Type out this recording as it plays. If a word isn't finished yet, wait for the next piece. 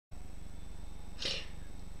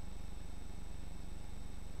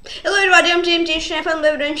I'm GMG, I found my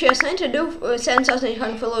adventure assigned to do send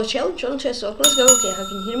sazhiK follow challenge on chess. So let's go. Okay, how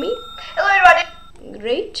can you hear me? Hello everybody.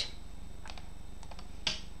 Great.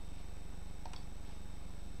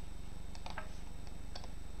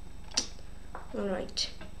 Alright.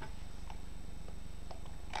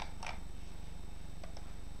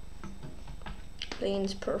 Playing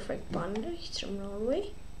PurrfectPanda, he's from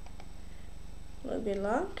Norway. Will be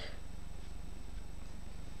luck.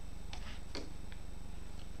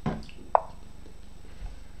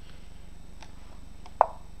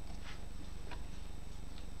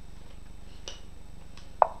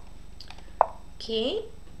 Okay.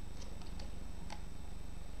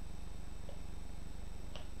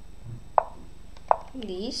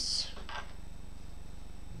 This.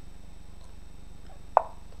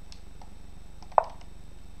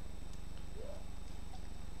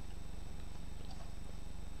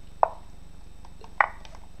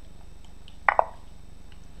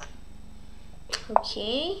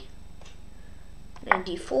 Okay. Knight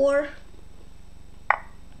d4.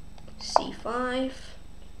 c5.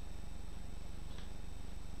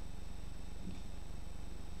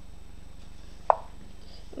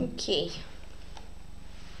 Okay.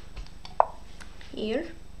 Here.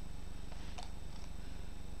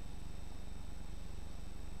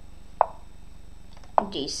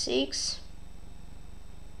 d6.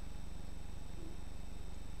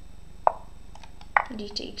 D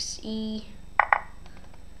takes e.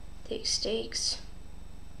 Takes.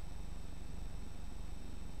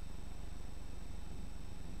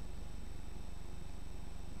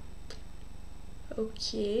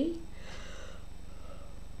 Okay.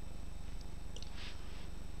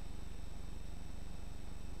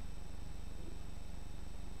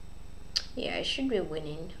 Yeah, I should be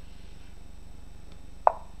winning.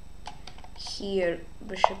 Here,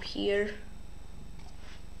 bishop here.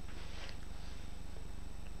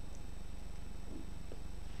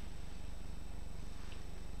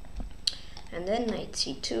 And then knight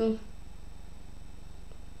c2.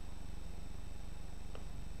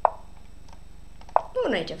 Oh,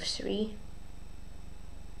 knight f3.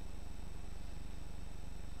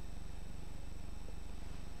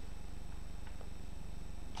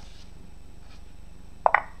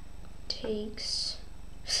 Takes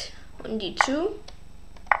on d2.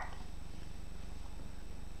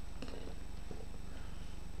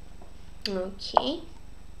 Okay.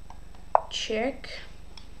 Check.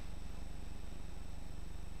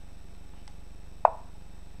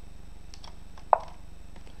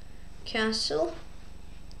 Castle.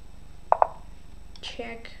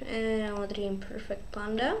 Check. I'll dream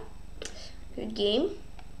PurrfectPanda. Good game.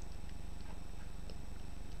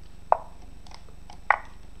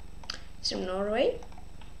 It's from Norway.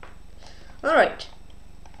 Alright.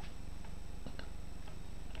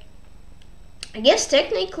 I guess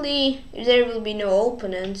technically, if there will be no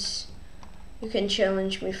opponents, you can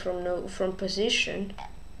challenge me from position,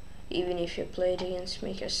 even if you played against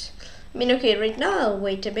me. Cause I mean, okay, right now I'll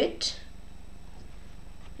wait a bit,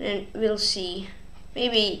 and we'll see.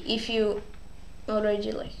 Maybe if you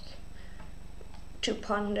already like to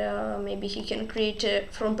Panda, maybe he can create a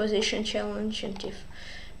from position challenge, and if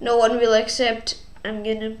no one will accept, I'm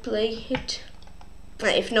gonna play it.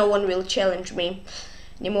 If no one will challenge me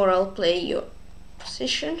anymore, I'll play your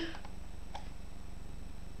position.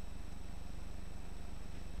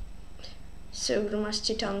 So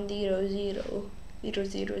Grandmaster Titan 0-0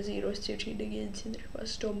 started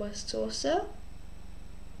against Thomas Sosa.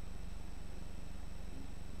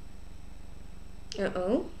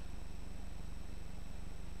 Uh-oh.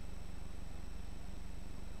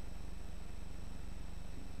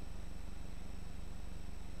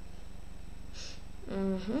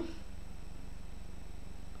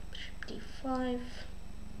 D5.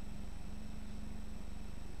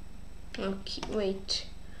 Okay, wait.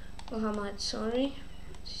 Mohammed, sorry.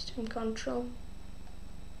 System control.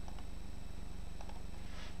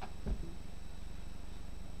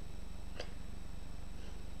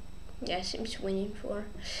 Yeah, seems winning for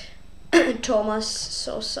Thomas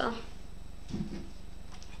Sosa.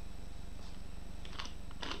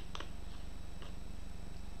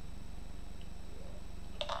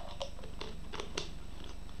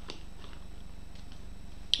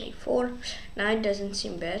 A4. Now it doesn't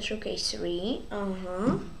seem bad. Okay, 3.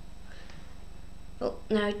 Well,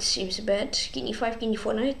 now it seems bad. King e5, king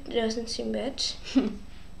e4. Now it doesn't seem bad.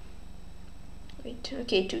 Wait.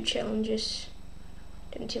 Okay, 2 challenges.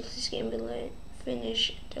 Until this game will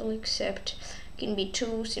finish, I'll accept. King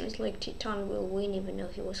b2. Seems like Titan will win, even though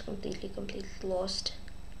he was completely lost.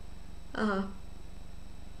 Oh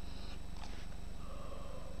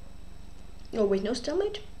wait, no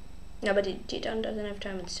stalemate. No, but Tykhon doesn't have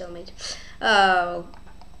time, it's stalemate.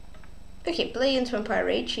 Okay, play against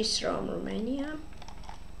vampirerage. He's from Romania.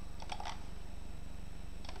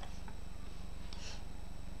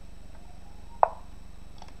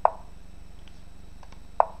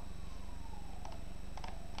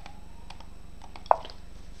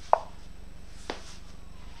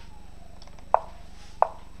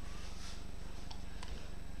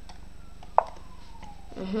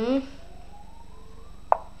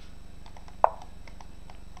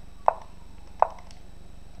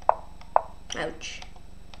 Ouch.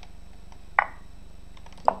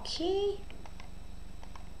 Okay.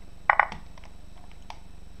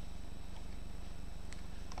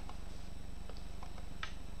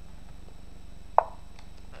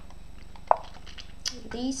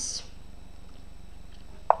 These.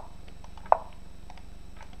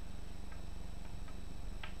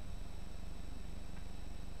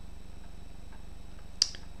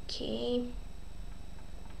 Okay.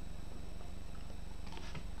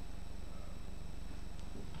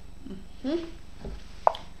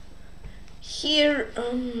 Here,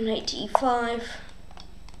 95.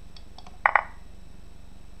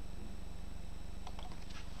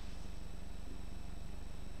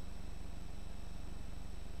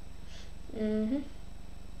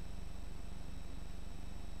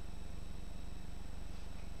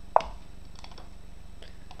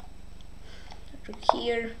 Look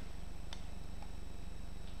here.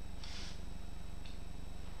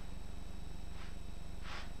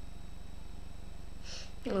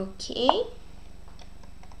 Okay.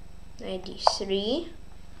 93.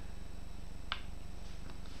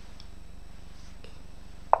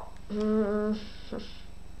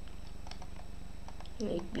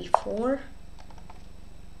 Like before.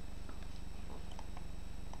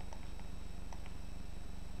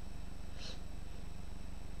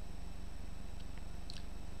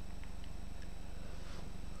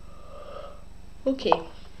 Okay,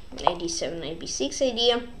 97, 96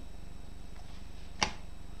 idea.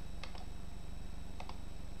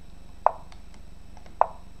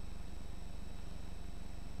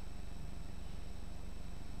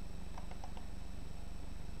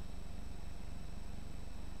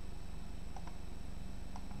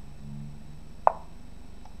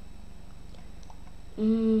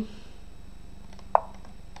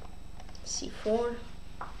 C4.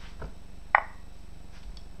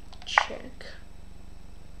 Check.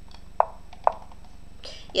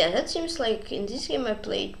 Yeah, that seems like in this game I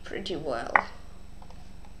played pretty well.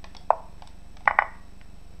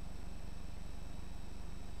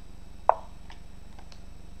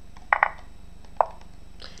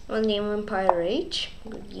 One game vampirerage,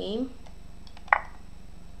 good game.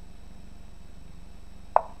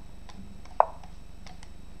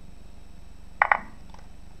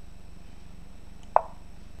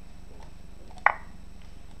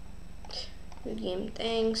 Good game,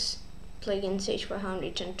 thanks. Play against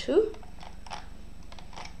H502.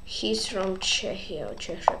 He's from Czechia,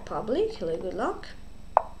 Czech Republic. Hello, good luck.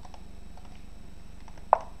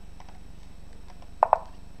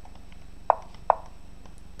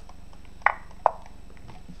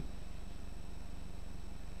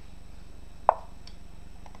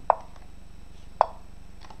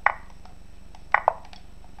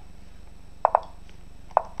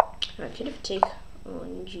 I could have taken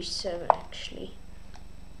on G7 actually.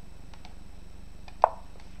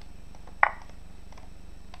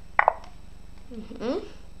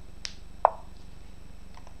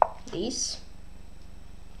 These.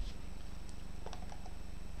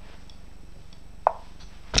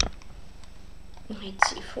 Knight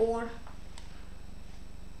C4.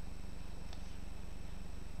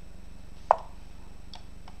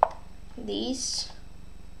 These.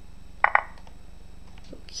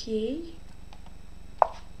 Okay.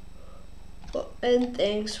 Oh, and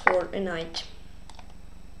thanks for a knight.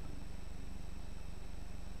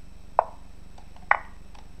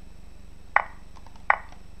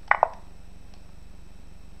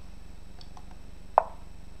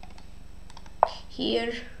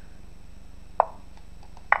 Here.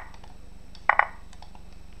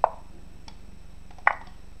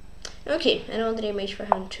 Okay, another image for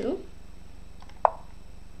hand 2.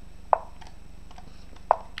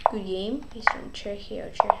 Good game. He's from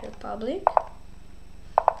Czechia, Czech Republic.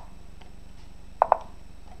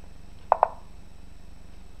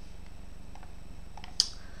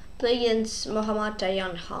 Play against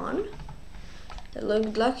MohammadAayanKhan.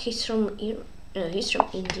 Good luck. He's from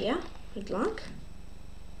India. Good luck.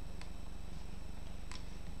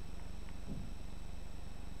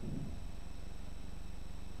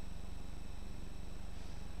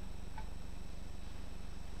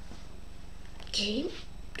 Okay,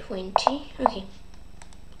 20. Okay.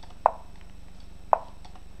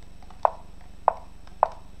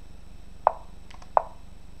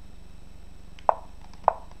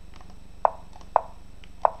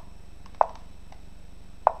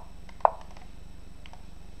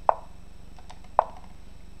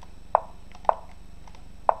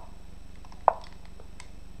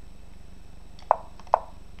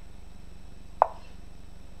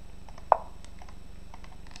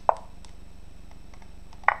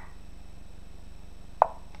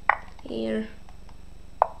 Here.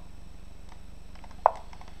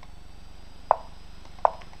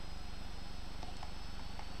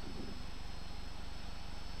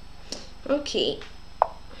 Okay.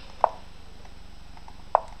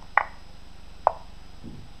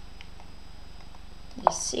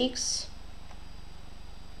 D6.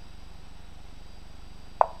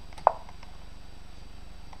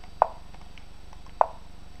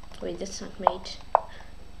 Wait, that's not mate.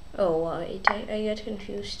 Oh wait, I got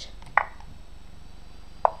confused.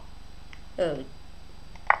 Oh.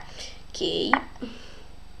 Okay.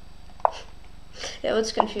 That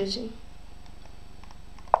was confusing.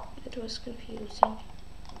 It was confusing.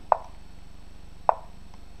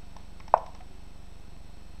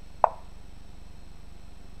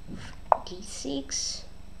 D6.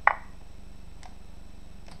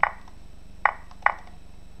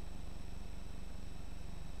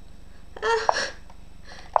 Ah.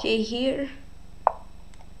 Okay, here.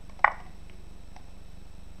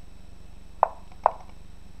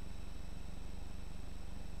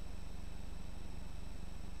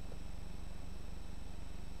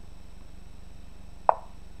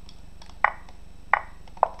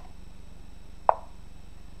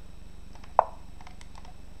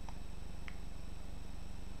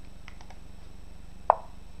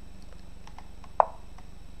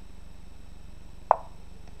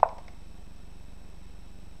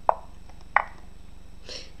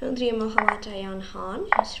 MohammadAayanKhan,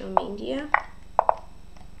 he's from India.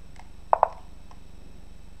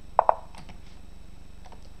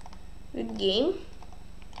 Good game.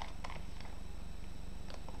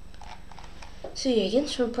 So yeah,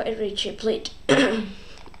 against vampirerage I played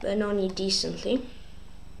Benoni decently.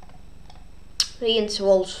 Against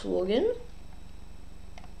Volswogen.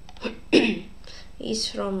 He's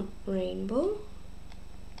from Rainbow.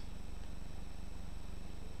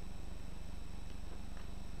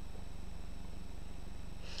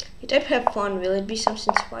 Type have fun, will it be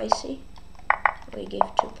something spicy? I gave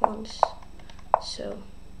 2 pawns, so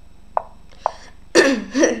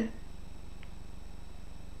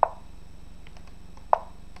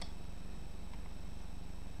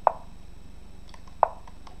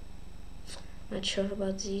not sure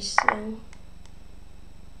about these though.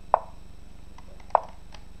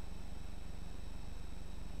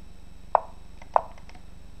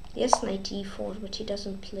 Yes, knight e4, but he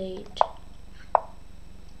doesn't play it.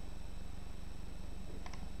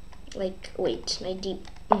 Like, wait, knight d.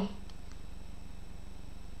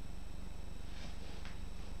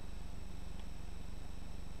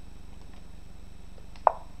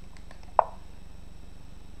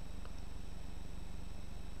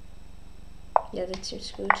 Yeah, that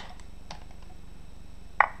seems good.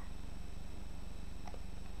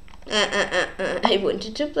 I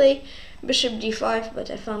wanted to play bishop d5, but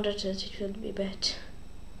I found out that it would be bad.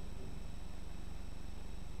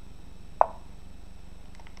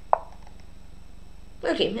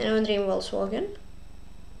 Okay, and I'm wondering Volswogen.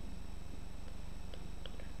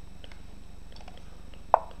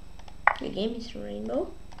 The game is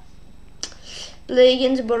Rainbow. Play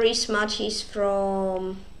against BorisMatt, he's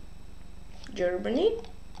from Germany.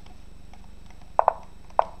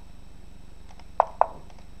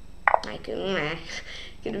 I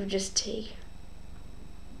could have just taken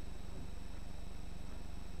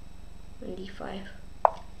d5.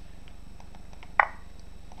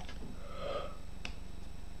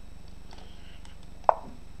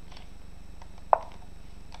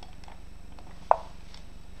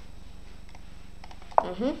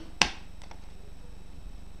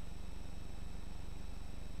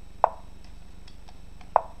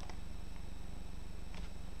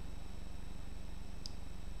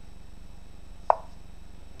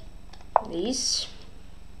 These.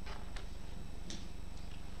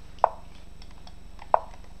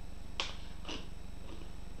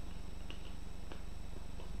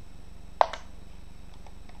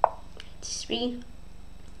 Three.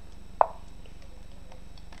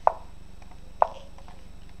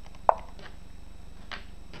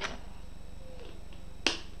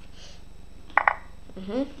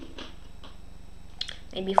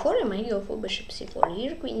 And before I might go for bishop c4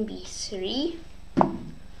 here, queen b3.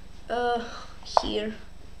 Here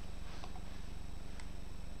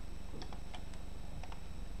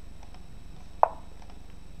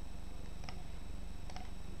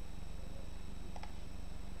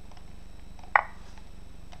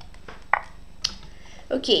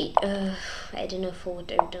Okay, I don't know for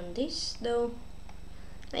what I've done this though.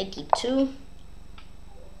 Knight e2.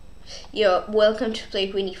 You're welcome to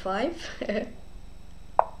play Queen e5.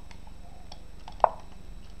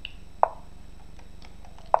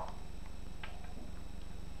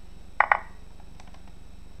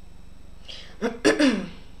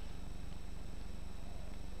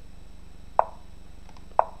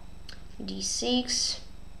 d6.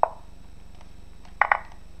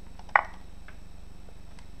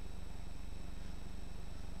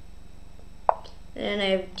 And I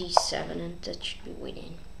have d7, and that should be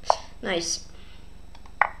winning. Nice.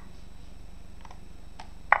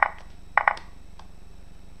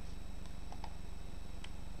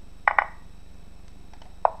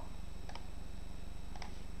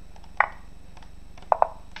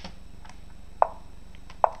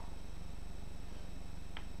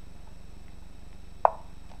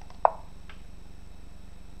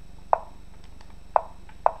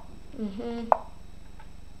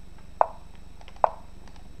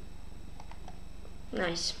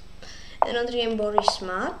 Nice. Another game,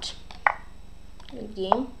 BorisMatt. Good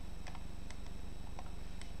game.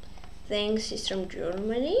 Thanks, he's from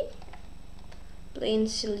Germany. Playing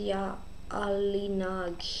Cherniaiev.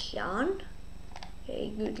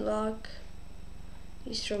 Hey, good luck.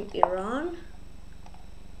 He's from Iran.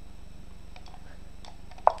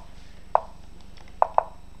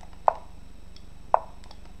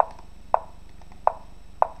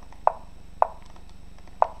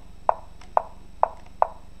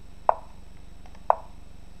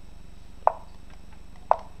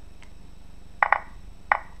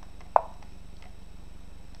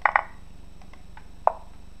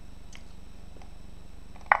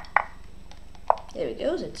 There we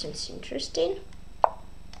go, that seems interesting.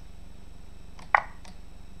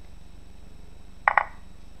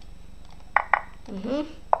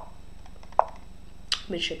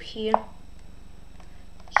 Bishop here,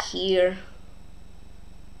 here.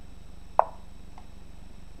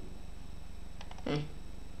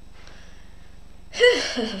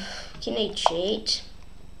 King h8.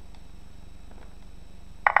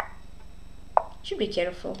 Should be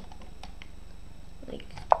careful. Like,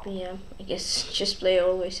 yeah, I guess chess player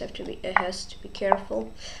always has to be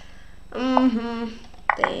careful.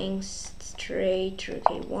 Thanks. Straight, rook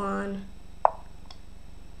a1,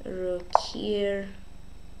 rook here,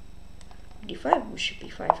 d5, bishop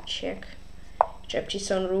e5 check, trapped his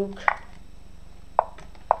own rook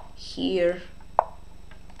here.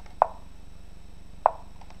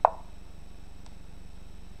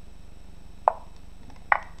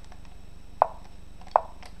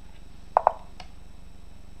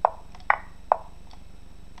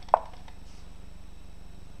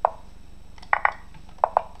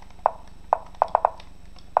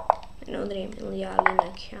 Another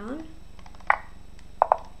MohammadAayanKhan.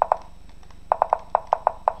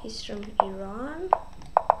 He's from Iran.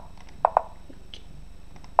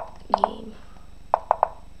 Game.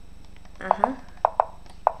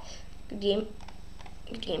 Good game.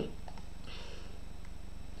 Good game.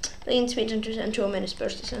 Playing Sweden to send to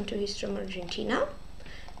MaksTVSeverodvinsk to send to he's from Argentina.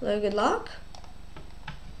 Hello, good luck.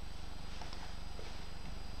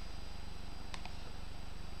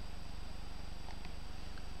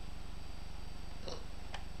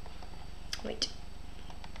 Wait.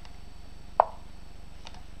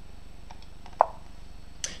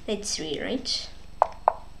 Knight 3, right?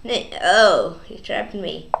 Oh, he trapped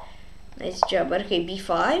me. Nice job. Okay,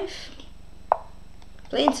 b5.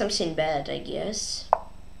 Playing something bad, I guess.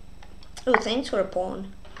 Oh, thanks for a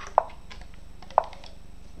pawn.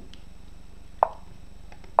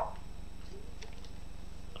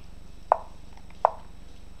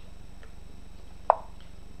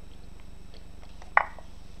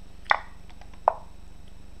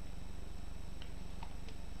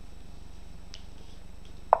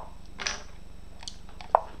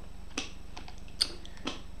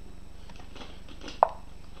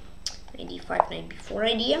 d5, knight b4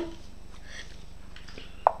 idea.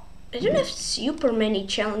 I don't have super many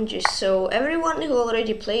challenges, so everyone who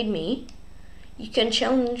already played me, you can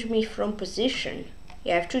challenge me from position.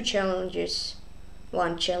 Yeah, I have 2 challenges,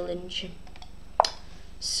 1 challenge.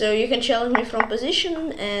 So you can challenge me from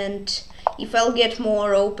position, and if I'll get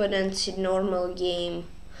more opponents in normal game,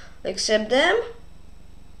 I'll accept them.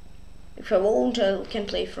 If I won't, I can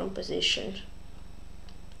play from position.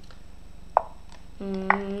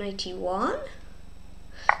 Knight e1.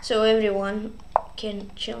 So everyone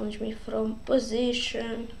can challenge me from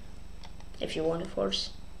position, if you want, of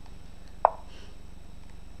course.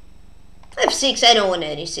 f6, I don't want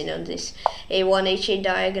anything on this. a1, h8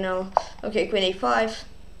 diagonal. Okay, queen a5.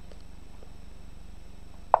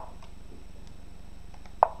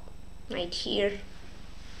 Right here.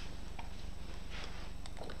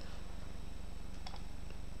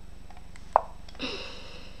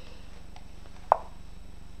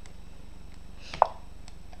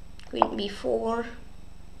 Queen b4.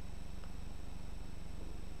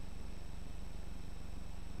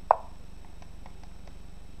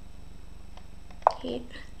 Here.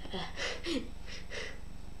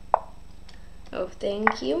 Oh,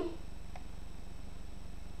 thank you.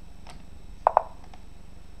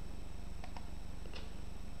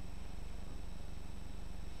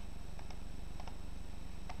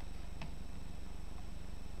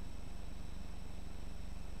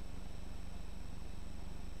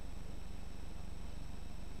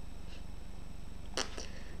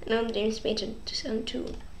 Now James made it to send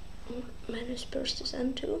to minus burst to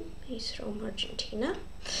send to. He's from Argentina.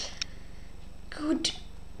 Good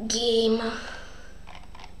game.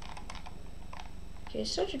 Okay, I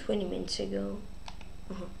started 20 minutes ago.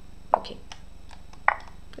 Okay.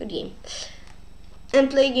 Good game. And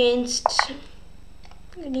play against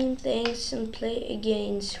good game, thanks, and play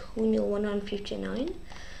against Hunil 159.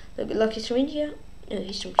 Good luck, he's from India. No,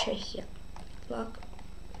 he's from Czechia. Good luck.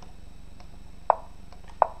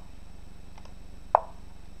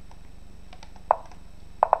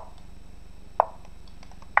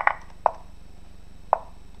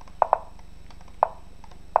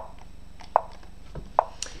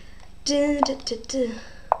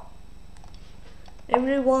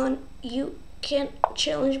 Everyone, you can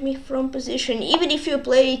challenge me from position, even if you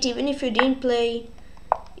played, even if you didn't play,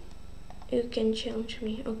 you can challenge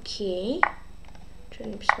me. Okay,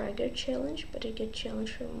 TurnipSwagger challenge, but I get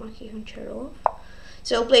challenged from MakiHoncharov,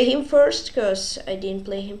 so I'll play him first because I didn't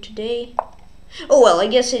play him today. Oh well, I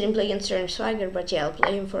guess I didn't play against TurnipSwagger, but yeah, I'll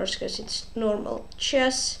play him first because it's normal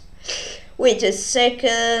chess. Wait a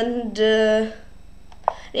second.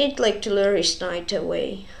 I need like to lure his knight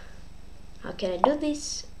away. How can I do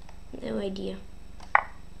this? No idea.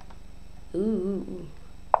 Ooh.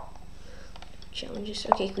 Challenges.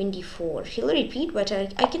 Okay, queen d4. He'll repeat, but I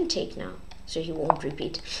can take now, so he won't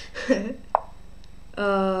repeat.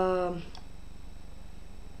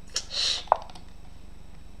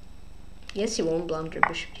 Yes, he won't blunder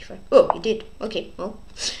bishop d5. Oh, he did. Okay, well.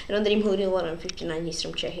 Another him holding 159. He's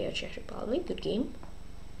from Czechia, Czech Republic. Good game.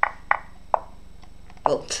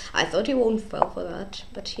 Well, I thought he won't fall for that,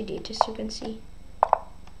 but he did, as you can see.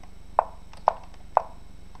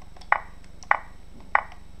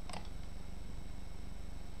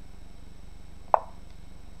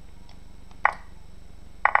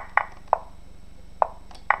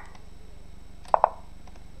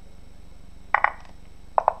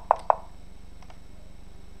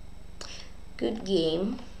 Good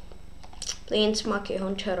game. Playing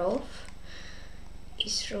MakiHoncharov.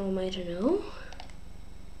 He's from, I don't know.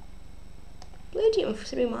 Played him for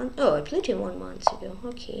 3 months. Oh, I played him 1 month ago.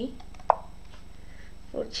 Okay.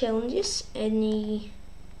 For challenges, any?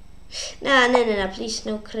 Nah, please,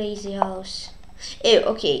 no crazy house. Oh,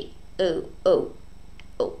 okay. Oh.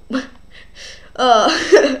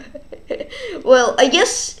 Well, I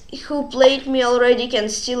guess who played me already can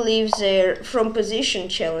still leave their from position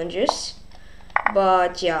challenges.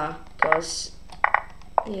 But yeah, cause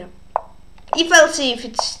yeah. If I'll see if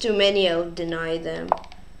it's too many, I'll deny them.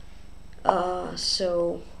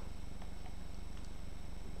 So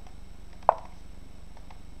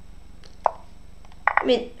I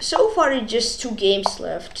mean, so far it's just 2 games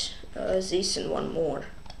left, this and 1 more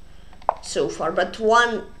so far, but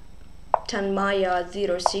one Tanmaya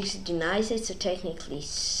 06 denies it, so technically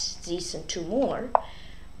this and 2 more,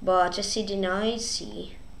 but as he denies,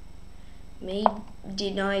 he may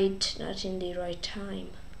deny it not in the right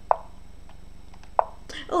time.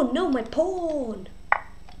 Oh no, my pawn!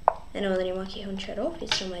 Another MakiHoncharov,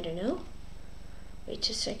 it's from, I don't know. Wait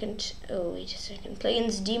a second. Oh, wait a second. Play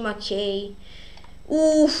against DMK.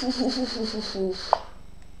 Oof.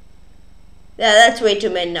 Yeah, that's way too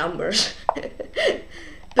many numbers.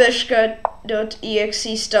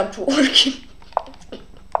 PeshkaCh.exe stopped working.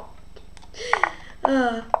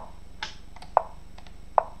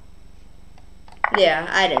 Yeah,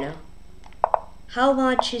 I don't know. How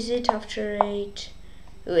much is it after 8?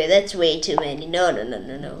 Wait, that's way too many. No.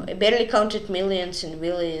 I barely counted millions and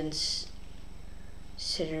billions.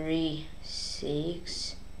 3,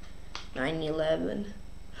 6, 9, 11.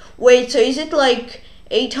 Wait, so is it like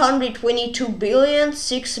 822 billion,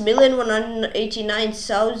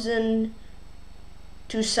 6,189,000,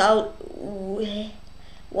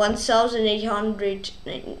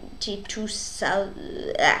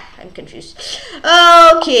 1,892,000? I'm confused.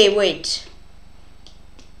 Okay, wait.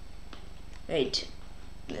 A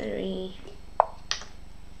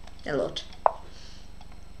lot.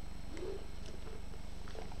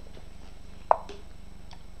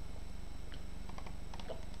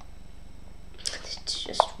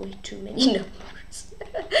 many numbers.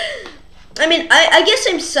 I mean, I guess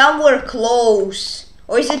I'm somewhere close.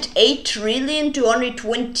 Or is it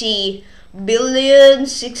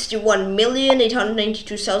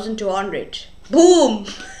 8,220,061,892,200? Boom!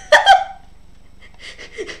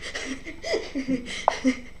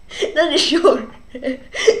 Not sure.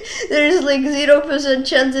 There is like 0%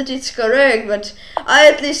 chance that it's correct, but I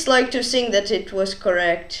at least like to think that it was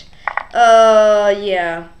correct.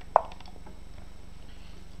 Yeah.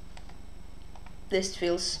 This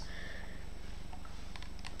feels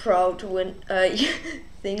proud when I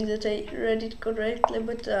think that I read it correctly,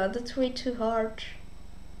 but that's way too hard.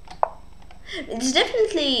 It's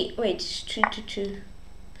definitely, wait, 2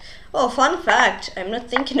 Oh, fun fact, I'm not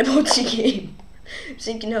thinking about the game. I'm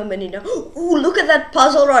thinking how many now. Ooh, look at that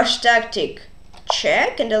puzzle rush tactic.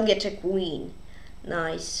 Check and I'll get a queen.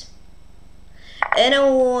 Nice. And I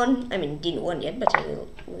won. I mean, didn't win yet, but I will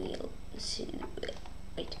see.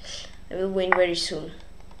 Wait, I will win very soon.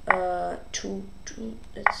 2,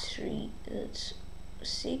 that's 3, that's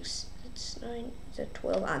 6, that's 9, that's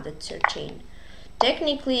 12, that's 13.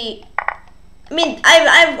 Technically, I mean,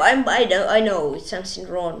 I know it's something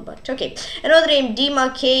wrong, but okay. Another name,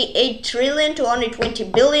 DMK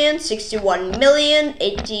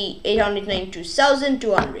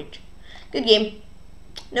 8,220,061,892,200. Good game.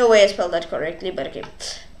 No way I spelled that correctly, but okay.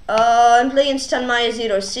 I'm playing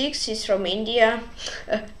Cherniaiev 06. He's from India.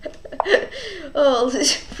 Oh,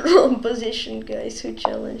 this from position guys who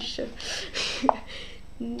challenged her.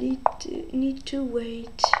 need to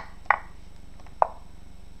wait.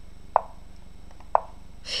 I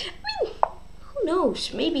mean, who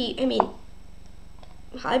knows? Maybe, I mean,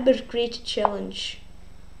 hairbeRt created challenge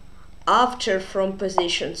after from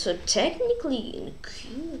position, so technically in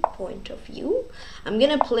Q point of view, I'm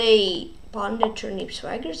gonna play Panda,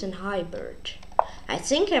 TurnipSwaggers and hairbeRt. I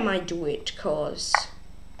think I might do it cause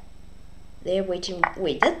they're waiting.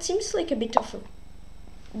 Wait, that seems like a bit of a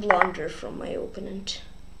blunder from my opponent.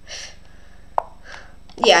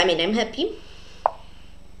 Yeah, I mean, I'm happy,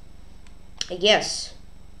 I guess,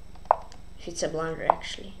 if it's a blunder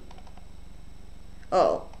actually.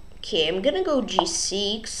 Oh, okay, I'm gonna go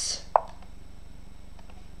G6.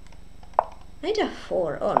 Knight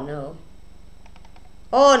F4, oh no.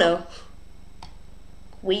 Oh no.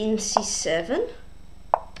 Queen C7.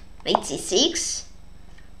 Knight C6.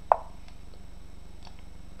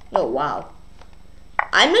 Oh wow.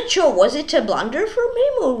 I'm not sure, was it a blunder from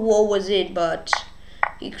him or what was it, but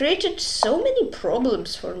he created so many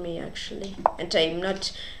problems for me actually. And I'm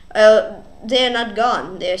not, they're not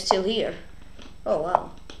gone, they're still here. Oh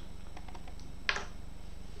wow.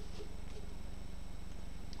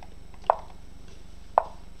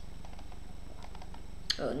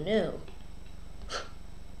 Oh no.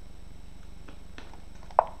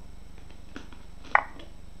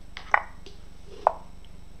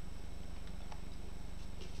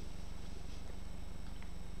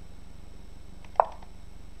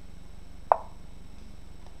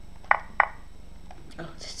 Oh,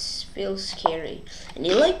 this feels scary. And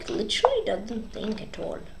he like literally doesn't think at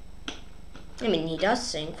all. I mean, he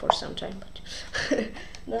does think for some time, but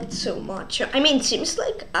not so much. I mean, it seems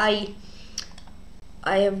like I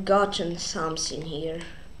have gotten something here.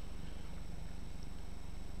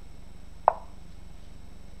 I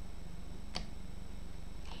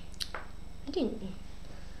didn't.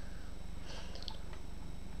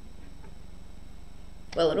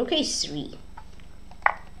 Well, rook a3.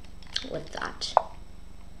 With that.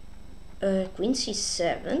 Queen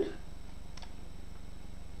c7.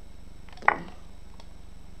 Boom.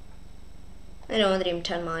 I know Andream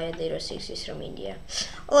Cherniaiev 06 is from India.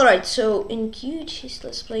 Alright, so in QH's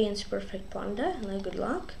let's play in PurrfectPanda. Good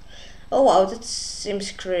luck. Oh wow, that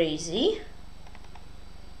seems crazy.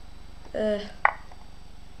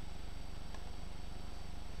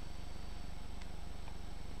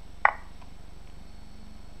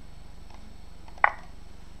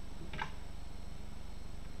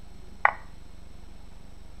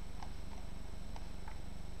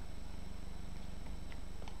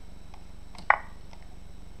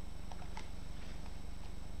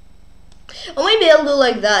 Or maybe I'll do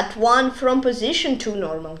like that, 1 from position, 2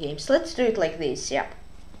 normal games. Let's do it like this, yeah.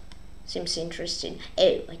 Seems interesting.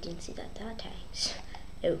 Oh, I didn't see that times.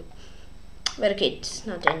 Oh. But okay, it's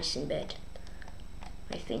not anything bad,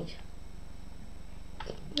 I think.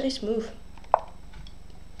 Nice move.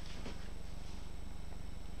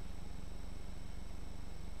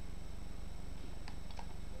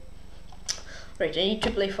 Right, I need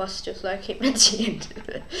to play faster so I keep at the end.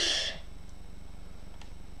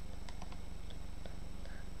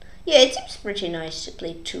 Yeah, it seems pretty nice to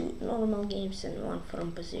play 2 normal games and 1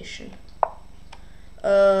 from position.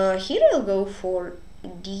 Here I'll go for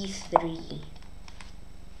d3.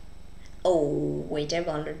 Oh, wait, I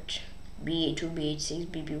wandered b8, b8, 6,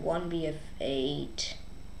 bb1, bf8.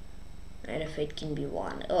 Knight f8, king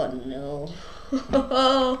b1. Oh no.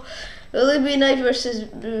 Will it be knight versus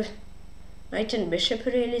knight and bishop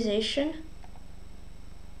realization?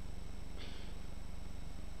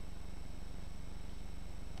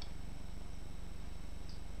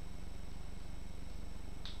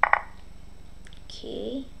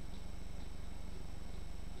 Okay.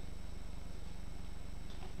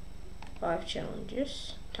 5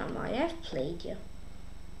 challenges. Tamayev played you.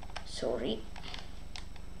 Sorry.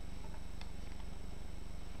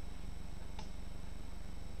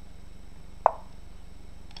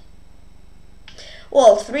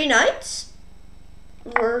 Well, 3 knights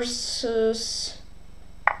versus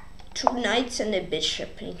 2 knights and a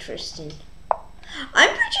bishop. Interesting. I'm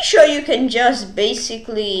pretty sure you can just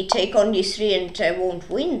basically take on d3 and I won't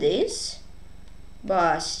win this.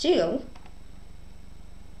 But still.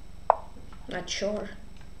 Not sure.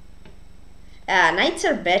 Knights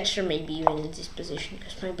are better maybe even in this position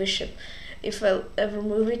because my bishop, if I ever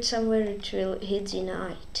move it somewhere, it will hit the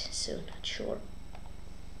knight. So not sure.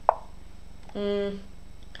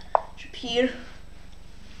 Bishop here.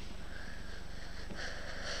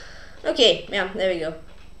 Okay, yeah, there we go.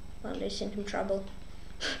 Well, they sent him trouble.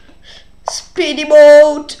 Speedy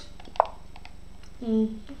mode!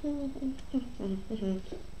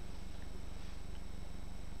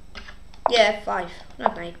 Yeah, 5.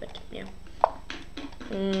 Not knight, but yeah.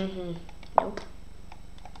 Nope.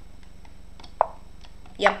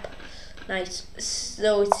 Yep. Nice.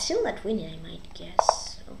 So it's still not winning, I might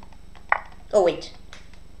guess. Oh wait.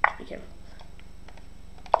 Be careful.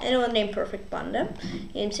 Anyone named PurrfectPanda.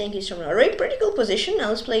 I'm saying he's from a very pretty cool position. Now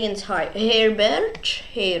let's play against hairbeRt.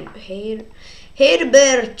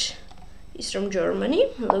 hairbeRt. He's from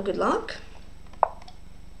Germany. Hello, good luck.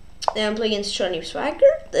 Then I'm playing against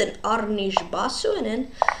TurnipSwagger, then ArnishBasu, and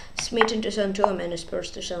then Smith into zone 2, and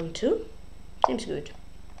Spurs to zone 2. Seems good.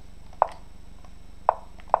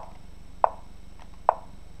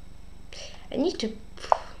 I need to...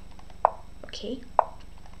 Okay.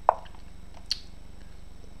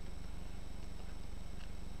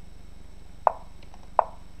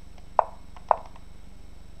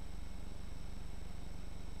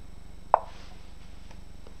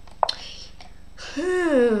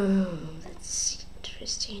 That's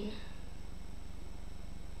interesting.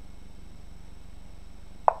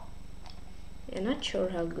 I'm not sure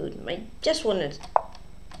how good. I just wanted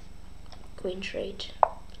queen trade.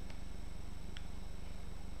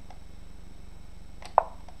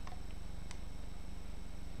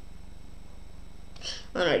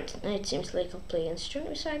 Alright, now it seems like I'll play against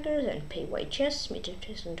TurnipSwagger, then pay white chess, meet a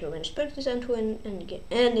chess and to win, Spurs and to win,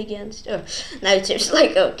 and against. Oh, now it seems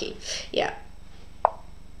like okay, yeah.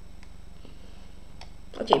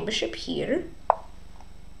 Okay, bishop here.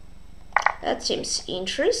 That seems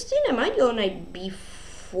interesting. I might go knight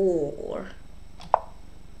b4.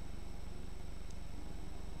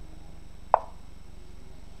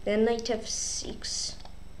 Then knight f6.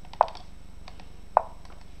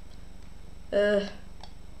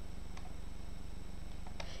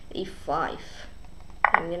 a5.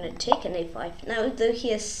 I'm gonna take an a5. Now, though he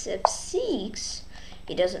has f6,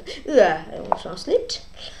 he doesn't. I almost slipped.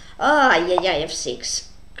 Yeah, f6.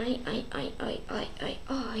 I.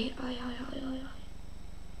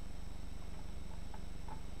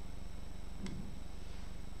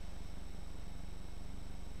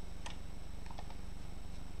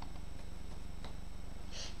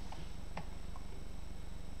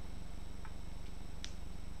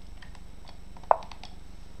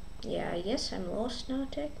 Yeah, I guess I'm lost now,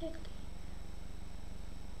 technically.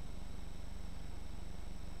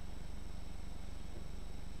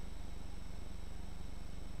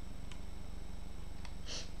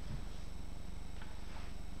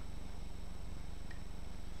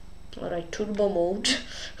 Alright, turbo mode.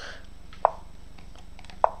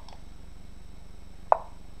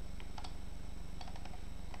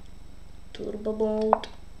 Turbo mode,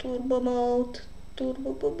 turbo mode,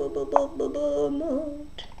 turbo mode.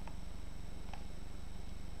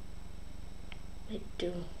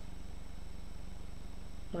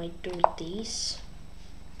 Might do this.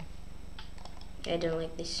 I don't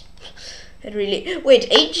like this. I really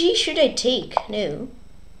wait. AG should I take? No.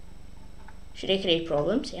 Should I create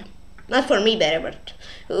problems? Yeah. Not for me, better, but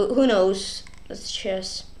who knows? Let's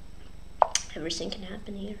chess. Everything can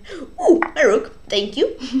happen here. Oh, a rook. Thank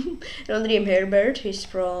you. Another name hairbeRt. He's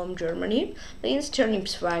from Germany. Against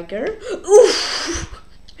TurnipSwagger. Oof.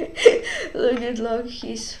 Good luck.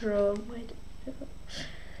 He's from.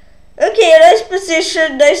 Okay, nice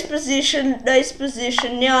position, nice position, nice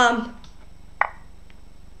position. Nyam.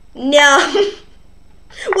 Nyam.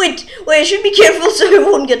 Wait, I should be careful so I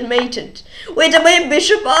won't get mated. Wait, am I a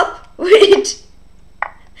bishop up? Wait.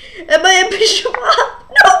 Am I a bishop up?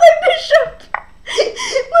 No, my bishop!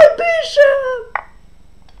 My bishop!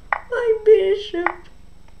 My bishop.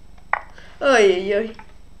 Oi, oi.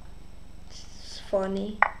 It's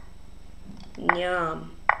funny. Nyam.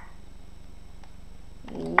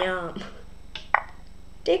 Nyam.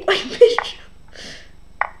 Take my bishop.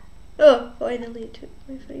 Oh, finally took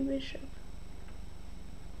my free bishop.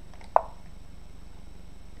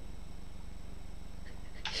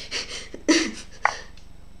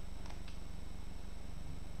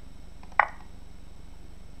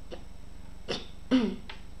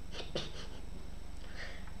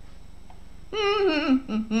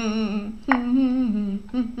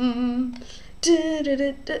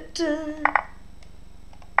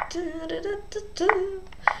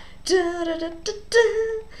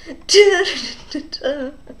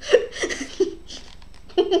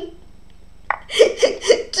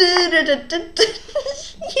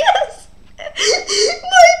 Yes,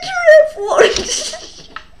 my trap worked.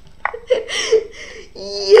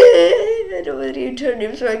 Yeah, I know whether you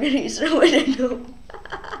TurnipSwagger is now, I don't know.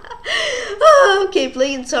 Okay,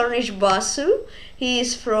 playing ArnishBasu. He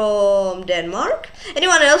is from Denmark.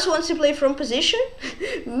 Anyone else wants to play from position?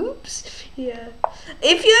 Oops. Yeah.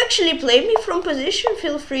 If you actually play me from position,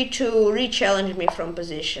 feel free to re-challenge me from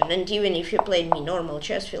position. And even if you played me normal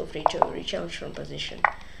chess, feel free to re-challenge from position.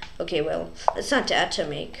 Okay, well, that's not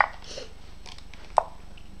atomic.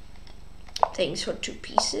 Thanks for 2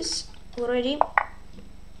 pieces already.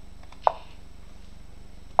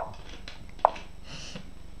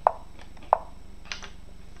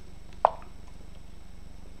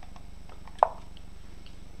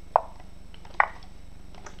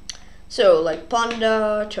 So, like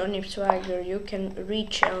Panda, TurnipSwagger, you can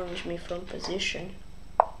re-challenge me from position.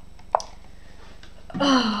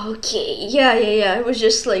 Oh, okay, yeah, I was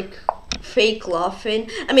just like fake laughing.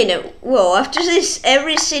 I mean, well, after this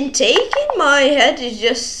everything taken, my head is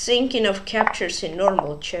just thinking of captures in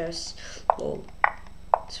normal chess. Lol,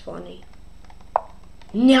 it's funny.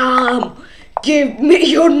 Nyam! Give me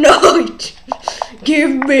your knight!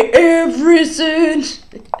 Give me everything!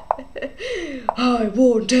 I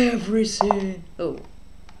want everything. Oh.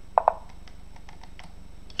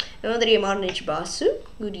 Another game, ArnishBasu.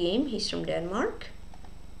 Good game. He's from Denmark.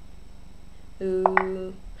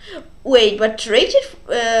 Wait, but rated?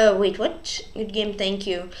 Wait, what? Good game. Thank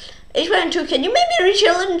you. H1 can you maybe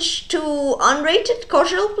re-challenge to unrated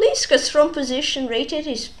casual, please? Because from position rated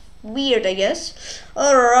is weird, I guess.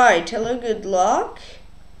 Alright. Hello. Good luck.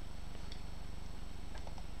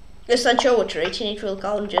 Let's not show what rating it will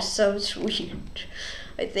count, just sounds weird,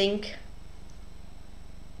 I think.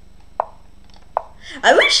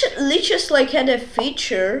 I wish Lichess like had a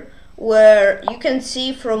feature where you can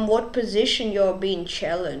see from what position you're being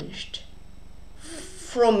challenged.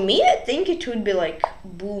 From me, I think it would be like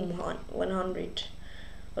boom 100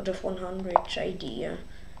 out of 100 idea.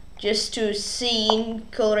 Just to see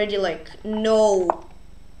already like know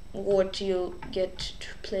what you get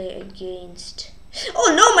to play against.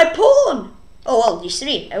 Oh no, my pawn! Oh well,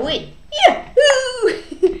 d3, I win. Yeah!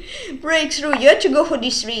 Breakthrough, you had to go for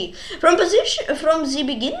d3. From position, from the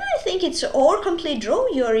beginning, I think it's or complete draw,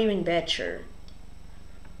 you're even better.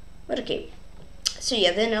 But okay. So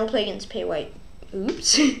yeah, then I'll play against pay white.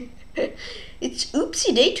 Oops. It's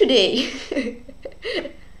oopsie day today.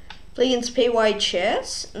 Play against pay white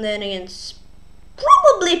chess, and then against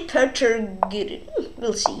probably Petter.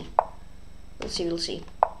 We'll see. We'll see.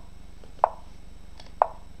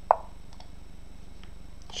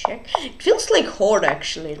 Check. It feels like horde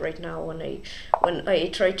actually right now when I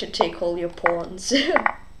try to take all your pawns.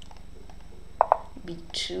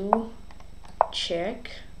 B2. Check.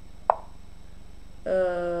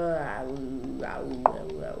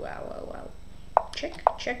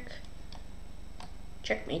 Check.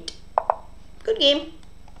 Checkmate. Good game.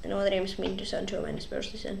 I know the name's mean to send 2 minus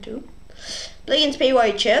personally send 2. Play against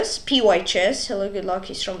PY chess. Hello, good luck.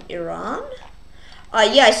 He's from Iran.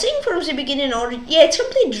 Yeah, I think from the beginning already. Yeah, it's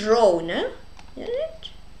complete draw, no? Isn't it?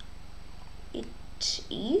 It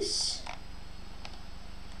is.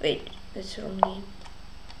 Wait, that's the wrong game.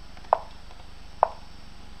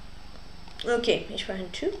 Okay,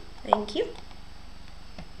 H5 thank you.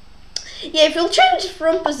 Yeah, if you'll challenge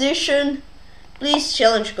from position, please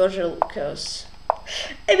challenge Gojal, because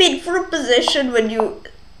I mean from position when you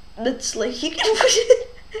that's like you can put it.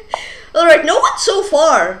 Alright, no one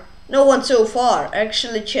so far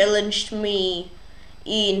actually challenged me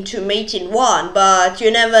into mate in 1, but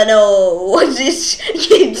you never know what this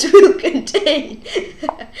games will contain.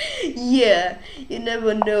 Yeah, you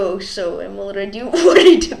never know, so I'm already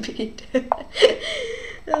worried a bit.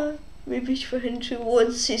 Maybe Henry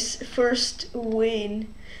wants his first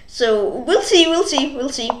win. So we'll see.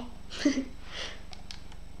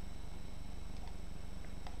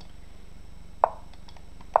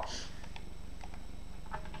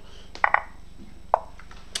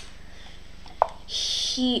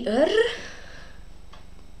 Here,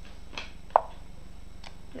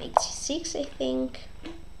 knight c6, I think.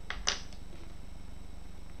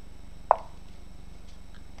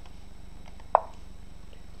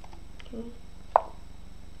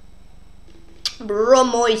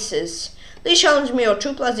 Bromoises. They challenge me or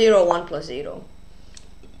 2 + 0, 1 + 0.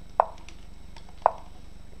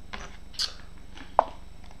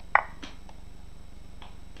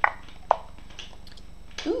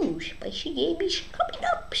 Ooh, spicy game is coming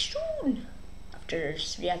up soon. After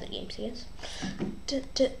 3 other games, I guess.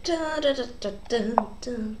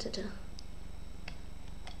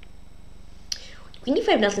 Queen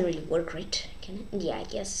d5 doesn't really work, right? Can it? Yeah, I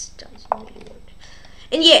guess it doesn't really work.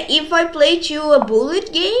 And yeah, if I played you a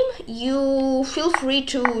bullet game, you feel free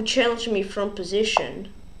to challenge me from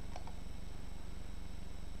position.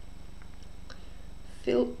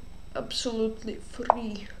 Feel absolutely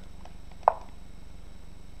free.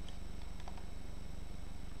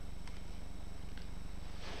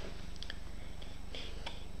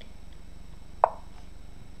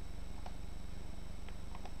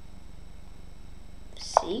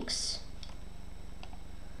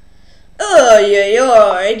 Oh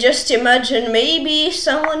yeah, I just imagine maybe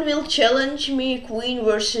someone will challenge me queen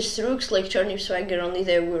versus rooks like TurnipSwagger, only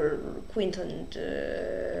there were queens and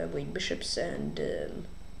bishops and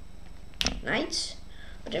knights.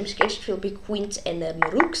 But I'm scared it will be queens and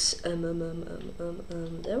rooks. That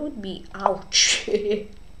would be ouch.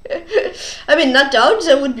 I mean, not ouch,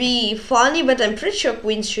 that would be funny, but I'm pretty sure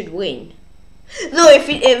queens should win. No, if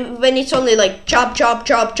when it's only like chop, chop,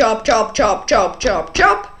 chop, chop, chop, chop, chop, chop,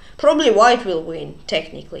 chop, probably white will win,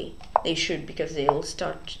 technically. They should, because they'll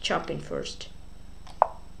start chopping first.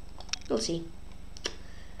 We'll see.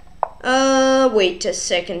 Wait a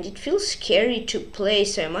second, it feels scary to play,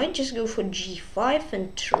 so I might just go for g5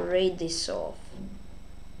 and trade this off.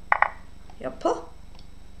 Yep.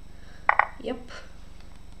 Yep.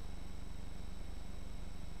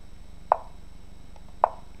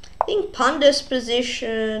 I think Panda's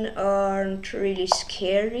position aren't really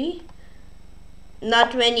scary.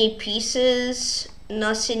 Not many pieces,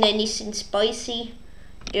 nothing anything spicy.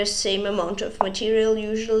 Just same amount of material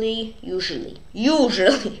usually.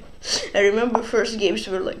 I remember first games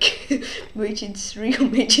were like mate in 3 or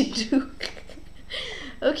mate in 2.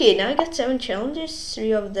 Okay, now I got 7 challenges.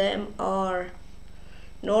 3 of them are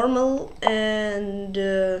normal and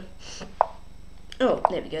oh,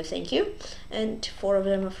 there we go, thank you. And 4 of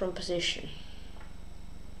them are from position.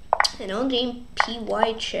 And on game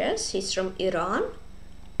PY chess, he's from Iran.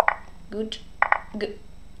 Good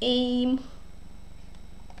aim.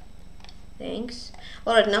 Thanks.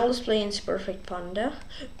 Alright, now let's play in PurrfectPanda.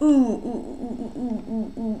 Ooh,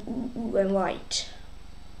 and white.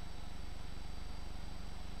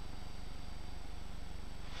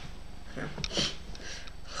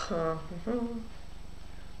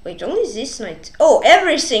 Wait, only this knight. Oh,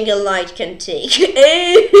 every single knight can take.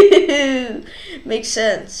 Makes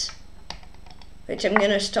sense. Wait, I'm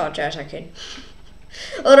gonna start attacking.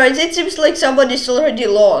 Alright, it seems like somebody's already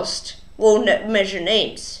lost. Won't measure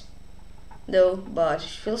names, though, but it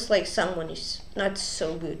feels like someone is not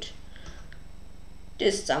so good.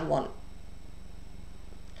 Just someone.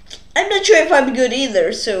 I'm not sure if I'm good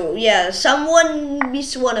either, so yeah, someone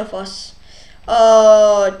is one of us.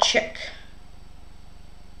 Check.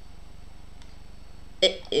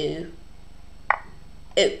 Oh.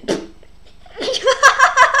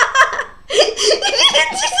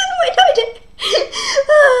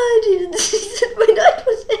 I didn't see that my knight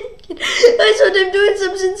was hanging. I thought I'm doing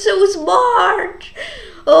something so smart.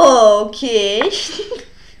 Okay.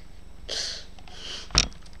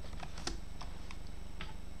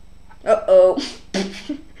 Uh-oh.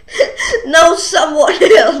 Now someone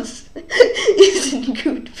else is in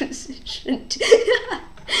good position.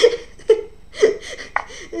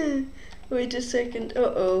 Wait a second.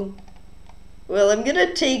 Uh-oh. Well, I'm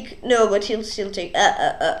gonna take... No, but he'll still take...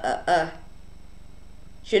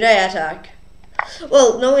 Should I attack?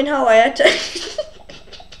 Well, knowing how I attack...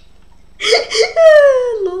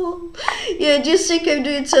 Lol. Yeah, just think I'm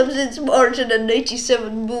doing something smarter than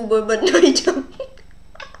 97 boomer, but no, I don't.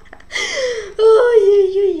 Oh,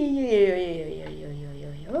 yeah.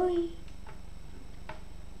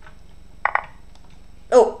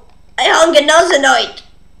 another knight.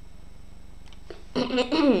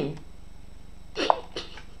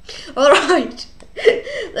 Alright.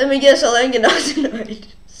 Let me guess, I'll hang another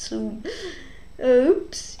knight soon.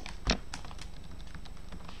 Oops.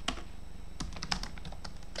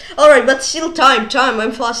 Alright, but still time,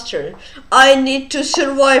 I'm faster. I need to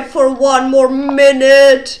survive for 1 more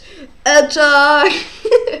minute. Attack!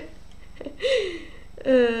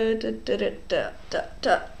 Well,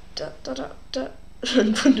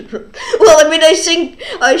 I mean, I think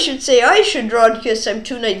I should say I should run because I'm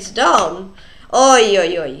 2 knights down. Oi,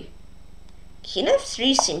 oi, oi. King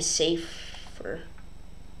f3 seems safer.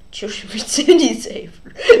 Sure, it's any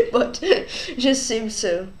safer, but just seems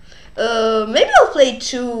so. Maybe I'll play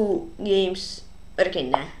 2 games. Okay,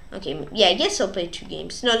 nah. Okay, yeah, I guess I'll play 2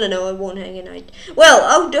 games. No, I won't hang a knight. Well,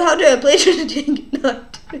 how do I play hang a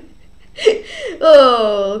knight?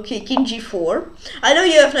 Oh, okay, king g4. I know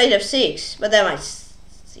you have knight f6, but that might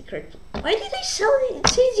secret. Why did I say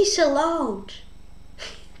this aloud?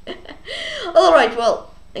 Alright,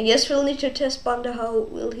 well, I guess we'll need to test Panda. How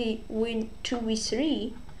will he win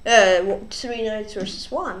 2v3? 3 knights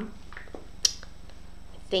versus 1. I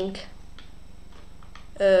think.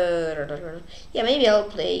 Yeah, maybe I'll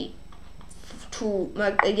play 2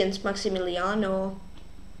 against Maximiliano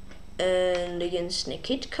and against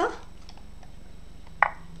Nikita.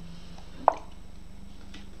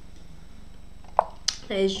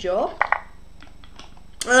 Nice job.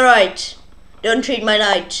 Alright, don't treat my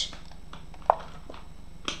knight.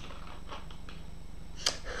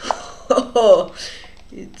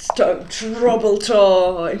 It's trouble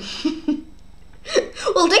time.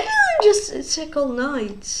 Well, technically I'm just cycle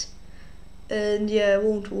knights. And yeah, I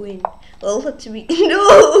won't win. Well, have to be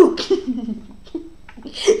no. 3,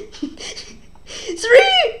 2,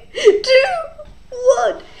 1.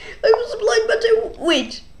 I was blind, but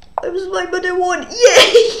I was blind, but I won.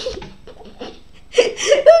 Yay!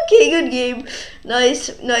 Okay, good game. Nice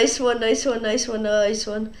one. Playing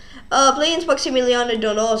Maximiliano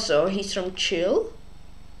Donoso. He's from Chile,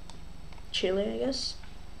 I guess.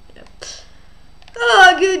 Yep.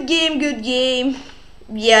 Ah, good game.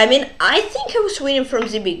 Yeah, I mean, I think I was winning from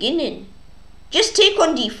the beginning. Just take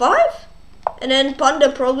on d5, and then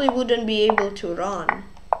Panda probably wouldn't be able to run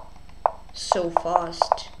so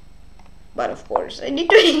fast. But of course, I need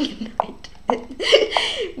to hang a knight.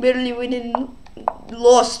 Barely winning,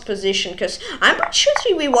 lost position, because I'm not sure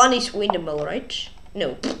 3v1 is winnable, right?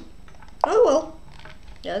 No. Oh well.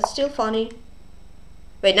 Yeah, it's still funny.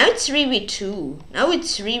 Wait, now it's 3v2. Now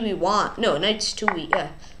it's 3v1. No, now it's 2v.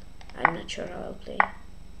 Yeah. I'm not sure how I'll play.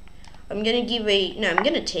 I'm gonna give a. No, I'm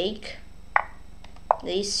gonna take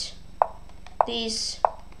these. He's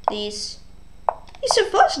a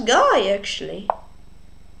fast guy, actually.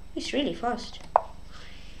 He's really fast.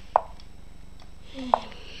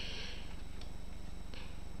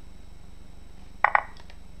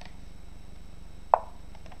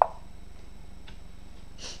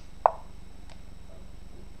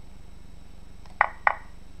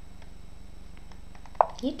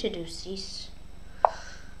 Need to do this.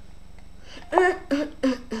 I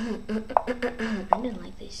don't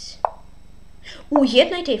like this. Oh, he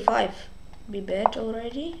had knight a5. Be bad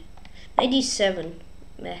already. Knight d7.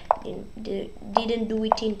 Meh, didn't do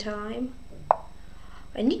it in time.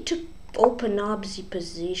 I need to open up the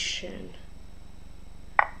position.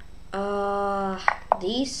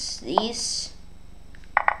 This.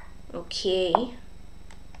 Okay.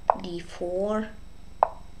 d4.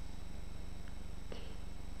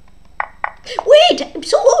 Wait, I'm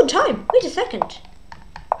so low on time. Wait a second.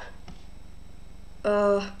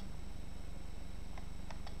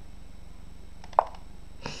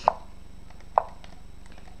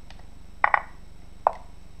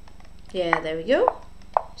 Yeah, there we go.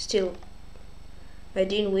 Still, I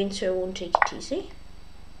didn't win, so I won't take it easy.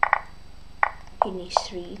 King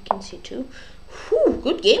e3, king c2. Whew,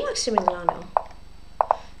 good game, Maximiliano.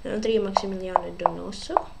 Now 3 Maximiliano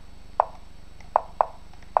Donoso.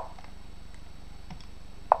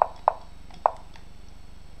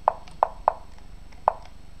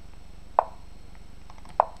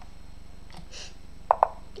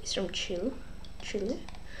 He's from Chile.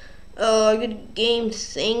 Good game,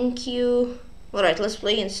 thank you. Alright, let's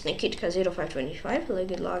play against Nikita 0525. Hello,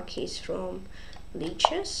 good luck. He's from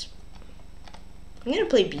Leeches. I'm gonna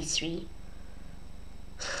play b3.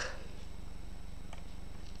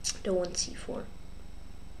 Don't want c4.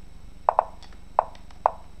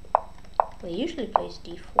 Well, he usually plays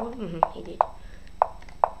d4. He did.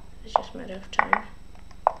 It's just a matter of time.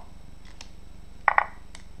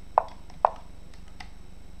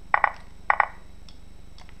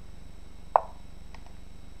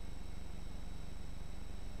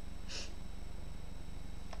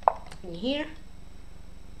 in here.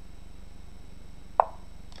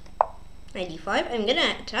 95. I'm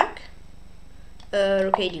gonna attack.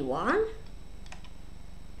 Rook 81.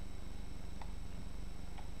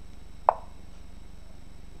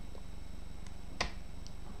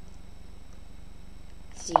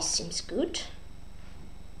 This seems good.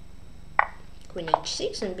 Queen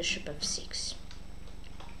h6 and bishop f6.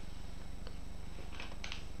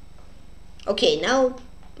 Okay, now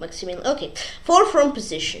Maximilian. Okay, 4 from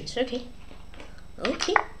positions. Okay.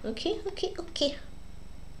 Okay.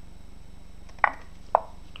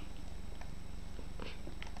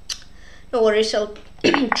 No worries, I'll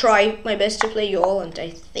try my best to play you all, and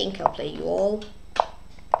I think I'll play you all.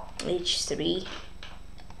 h3.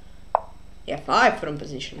 Yeah, 5 from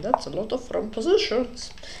position. That's a lot of from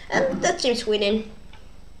positions. And that seems winning.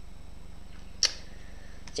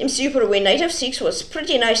 Seems super win. Knight f6 was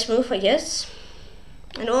pretty nice move, I guess.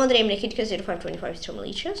 And Andrei Nikitka 0525 from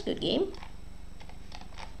Malicious. Good game.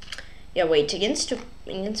 Yeah, wait, against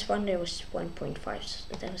one there was 1.5,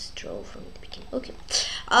 so that was draw from the beginning. Okay.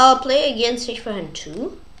 I'll play against h4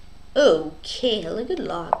 2. Okay, hello, good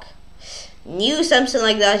luck. Knew something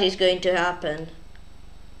like that is going to happen.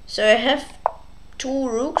 So I have 2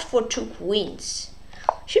 rooks for 2 queens.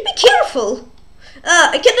 Should be careful.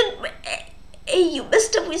 I cannot. Hey, you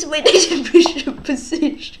messed up with my knight and bishop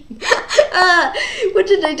position. What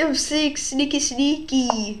a knight of 6.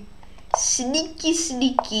 Sneaky.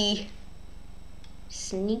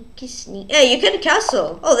 Hey, you can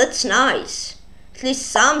castle. Oh, that's nice. At least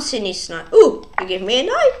something is nice. Ooh, you gave me a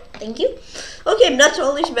knight. Thank you. Okay, not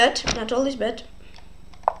always bad.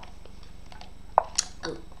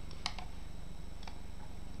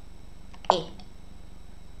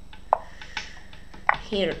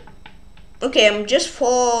 Here. Okay, I'm just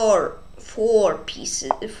four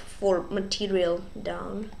pieces, 4 material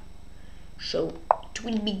down. So it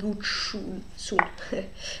will be good soon.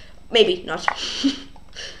 Maybe not.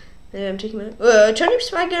 I'm taking my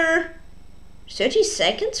TurnipSwagger. 30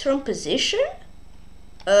 seconds from position.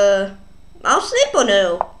 Mouse snip or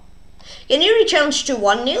no? Can you re-challenge to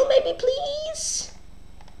 1-0 maybe, please?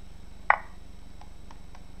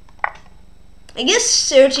 I guess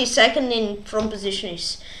 30 seconds in from position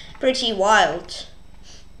is pretty wild.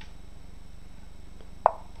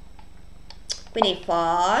 Queen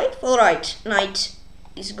a5. Alright, knight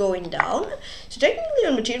is going down. So technically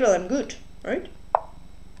on material I'm good, right?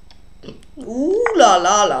 Ooh la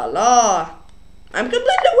la la la. I'm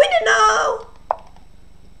completely winning now.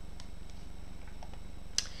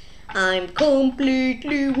 I'm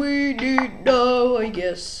completely winning now, I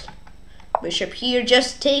guess. Bishop here,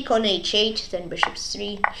 just take on h8, then bishop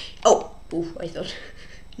 3. Oh, ooh, I thought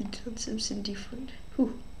he'd done something different.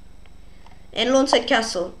 Ooh. And loneside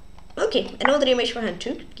castle. Okay, another image for hand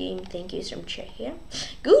 2. Good game, thank you from Czechia.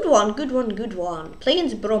 Good one. Play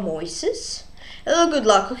against bromoises. Oh, good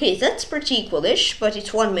luck. Okay, that's pretty equalish, but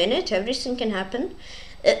it's 1 minute. Everything can happen.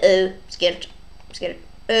 Scared.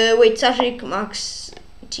 Wait, sazhiK,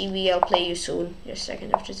 MaksTV, I'll play you soon. Just a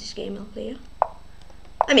second after this game, I'll play you.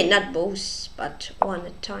 I mean, not both, but one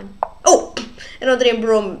at a time. Oh, another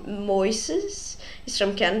bromoises. It's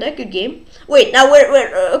from Canada. Good game. Wait, now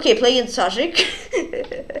we're okay. Playing sazhiK.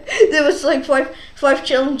 There was like five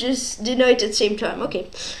challenges denied at the same time.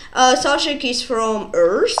 Okay, sazhiK is from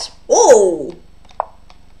Earth. Oh,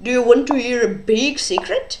 do you want to hear a big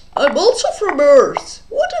secret? I'm also from Earth.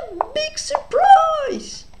 What a big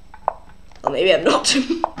surprise! Oh, maybe I'm not.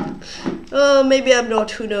 Maybe I'm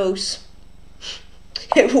not. Who knows?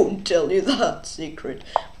 I won't tell you that secret.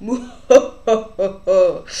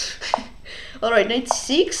 Alright, knight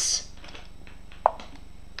 6.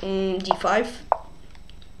 d5.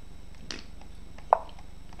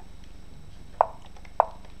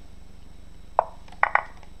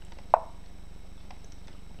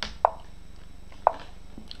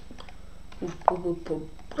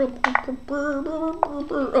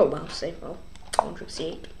 Oh, mouse safe. Well, I won't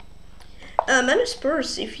succeed.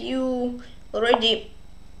 MakiHoncharov, if you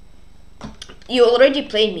already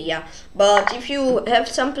played me, yeah. But if you have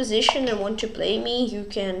some position and want to play me, you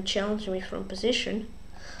can challenge me from position.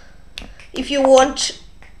 If you want.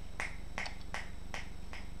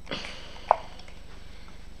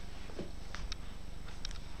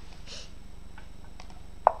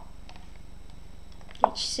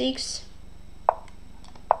 h6.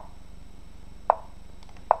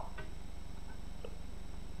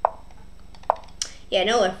 Yeah,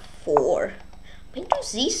 no, f4. Into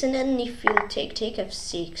this, and then if you take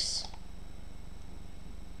f6.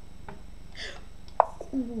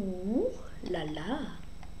 Ooh, la la.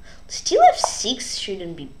 Still f6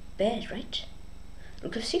 shouldn't be bad, right?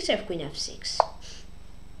 Rook f6, I have queen f6.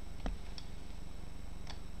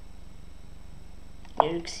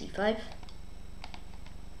 Rook c5.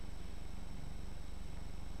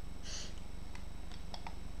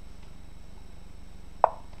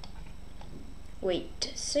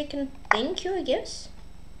 Wait a second. Thank you, I guess.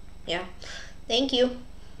 Yeah. Thank you.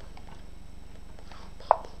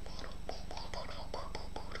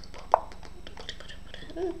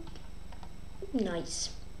 Nice.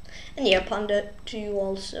 And yeah, Panda, to you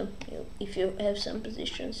also. If you have some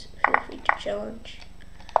positions, feel free to challenge.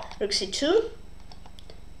 Rook c2.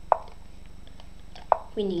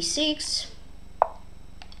 Queen e6.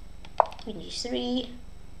 Queen e3.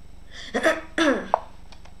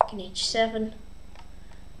 Queen h7.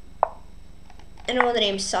 Anyone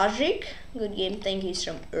named sazhiK. Good game, thank you. He's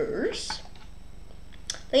from Urs.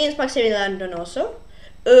 Playing against MaksTVSeverodvinsk also.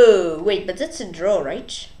 Oh, wait, but that's a draw,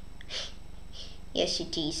 right? Yes,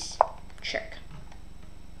 it is. Check.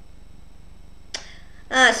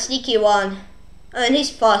 Ah, sneaky one. And he's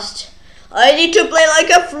fast. I need to play like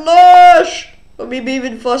a flash! Or maybe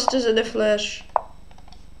even faster than a flash.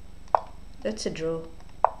 That's a draw.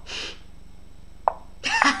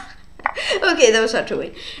 Okay, that was hard to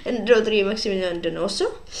win. And draw 3, MaksTVSeverodvinsk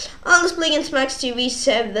also. Let's play against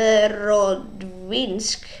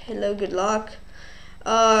MaksTVSeverodvinsk. Hello, good luck.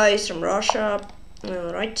 He's from Russia.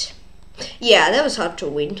 Alright. Yeah, that was hard to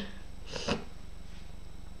win.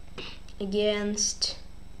 Against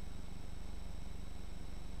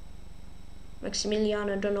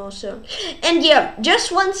Maximiliano Donoso. And yeah,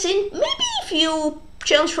 just one thing. Maybe if you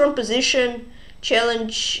challenge from position,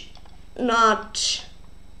 challenge not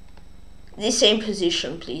the same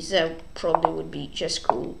position, please. That probably would be just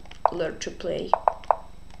cooler to play.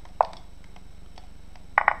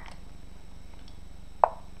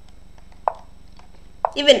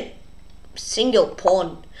 Even single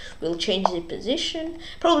pawn will change the position.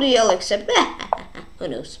 Probably I'll accept. Who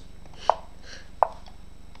knows?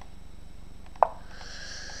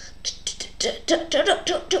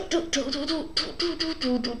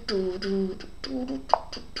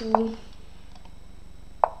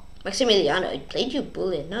 Maximiliano, I played you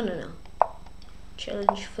bully. No.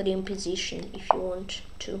 Challenge for the imposition if you want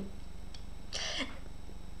to.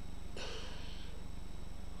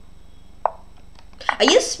 I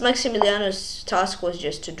guess Maximiliano's task was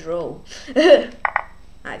just to draw.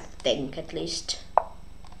 I think at least.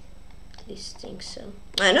 At least think so.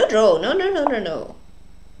 No draw. No.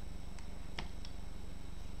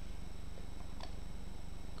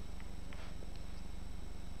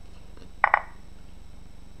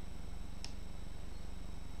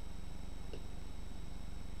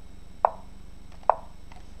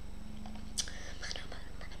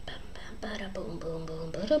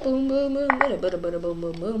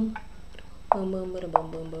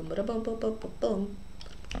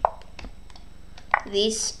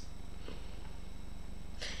 This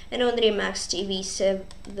and Andrei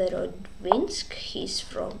MaksTVSeverodvinsk. He's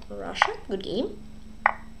from Russia. Good game.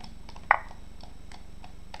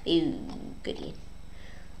 Ooh, good game.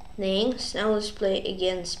 Thanks. Now let's play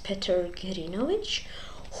against Peter Gerinovich.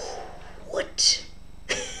 What?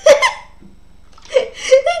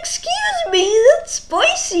 Excuse me, that's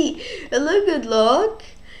spicy. Hello, good luck.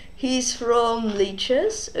 He's from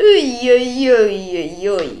Lichess.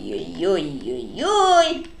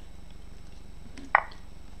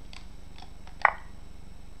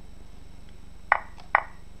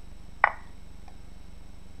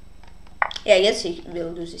 Yeah, I guess he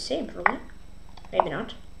will do the same, probably. Maybe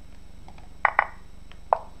not.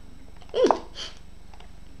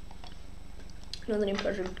 Another name,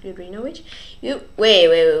 Peter Gerinovich. You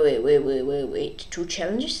wait. 2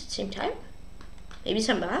 challenges at the same time? Maybe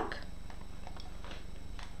some back?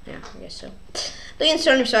 Yeah, I guess so. Against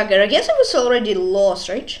TurnipSwagger. I guess I was already lost,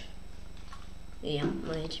 right? Yeah,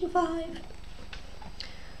 185.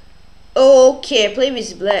 Okay, play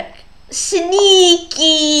with black.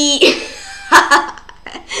 Sneaky!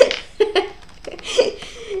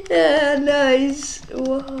 Nice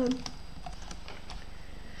one.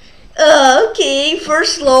 Okay,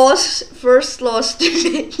 first loss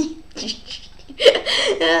today.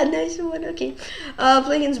 Nice one. Okay,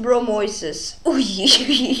 playing against bromoises.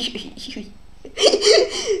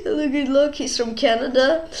 Look, he's from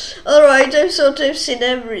Canada. All right, I've seen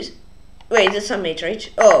every. Wait, that's not mate, right?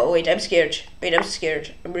 Oh, wait, I'm scared.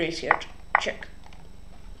 I'm really scared. Check.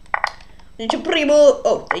 Ninja Primo.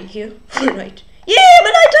 Oh, thank you. Right. Yeah, I'm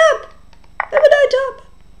a knight up.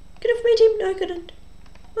 Could have made him. No, I couldn't.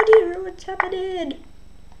 Oh dear, what's happening?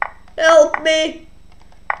 Help me!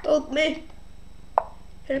 Help me!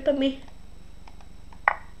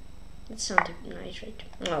 That sounded nice, right?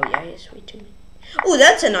 Oh yeah, yes, way too many. Oh,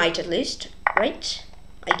 that's a knight at least, right?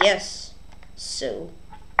 I guess so.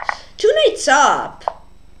 2 knights up.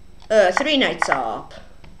 3 knights up.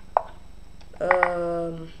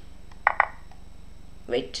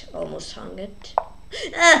 Wait, almost hung it.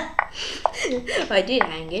 Ah! I did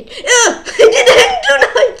hang it. Ah! I did hang 2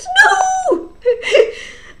 knights! No!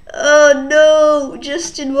 Oh no!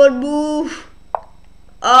 Just in one move.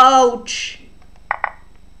 Ouch!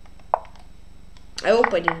 I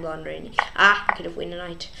hope I didn't blunder any. Ah, I could have won a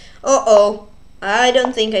knight. Uh-oh. I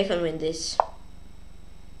don't think I can win this.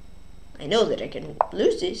 I know that I can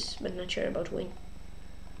lose this, but not sure about win.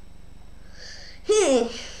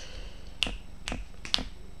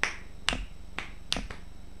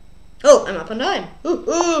 Oh, I'm up on time.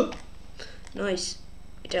 Ooh. Nice.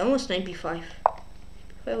 It's almost 95.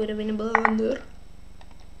 If I would have been a blunder.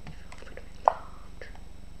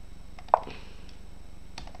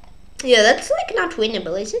 Yeah, that's like not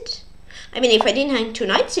winnable, is it? I mean, if I didn't hang 2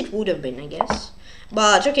 knights, it would have been, I guess.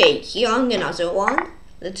 But okay, he hung another one.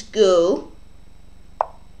 Let's go.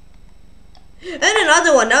 And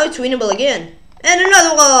another one. Now it's winnable again. And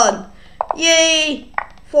another one. Yay!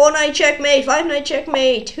 4 knight checkmate. 5 knight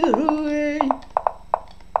checkmate. Hooray!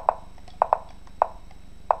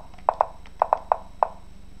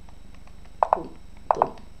 Boom,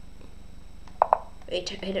 boom.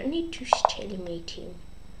 Wait, I don't need to stalemate him.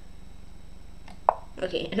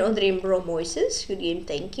 Okay, another in bromoises. Good game,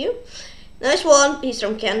 thank you. Nice one. He's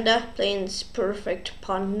from Canada, playing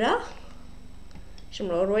PurrfectPanda. He's from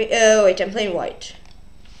Norway. Oh wait, I'm playing white.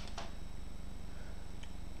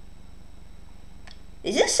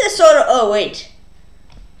 Is this a sort of? Oh wait.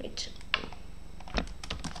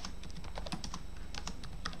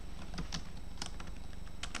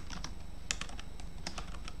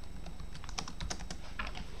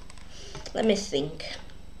 Let me think.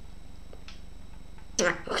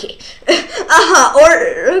 Okay.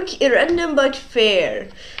 Or okay, random but fair.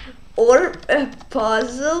 Or a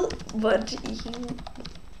puzzle, but you.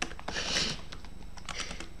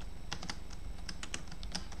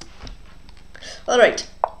 Alright.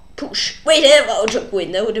 Push. Wait, ouch,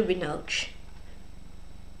 win. That would have been ouch.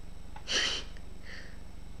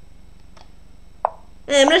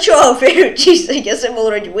 I'm not sure how fair it is. I guess I'm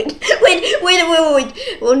already winning. Wait.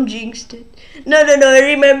 One jinxed it. No, I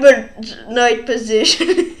remember knight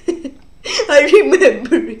position. I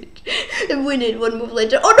remember it. I win it 1 move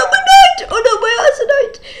later. Oh no, my knight! Oh no, my other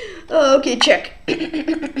knight! Oh, okay, check.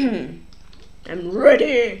 I'm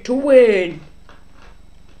ready to win.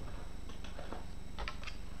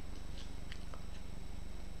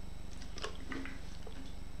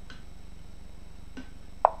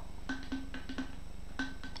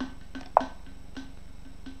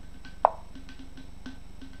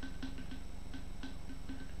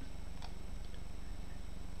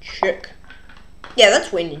 Check. Yeah,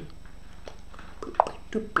 that's winning.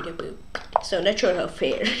 So not sure how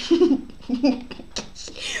fair.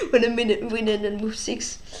 1 minute winning and move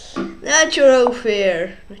 6. Not sure how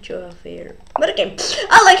fair. But okay,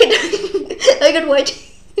 I like it. I got white.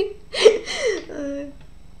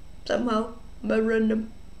 Somehow, by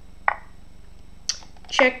random.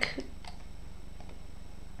 Check.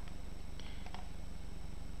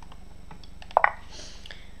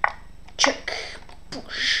 Check.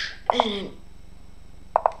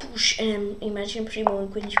 Push and imagine Primo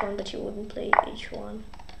and Queen H1, but you wouldn't play H1.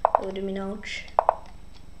 That would have been ouch.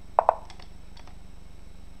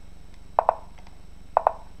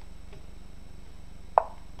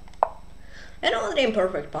 And another in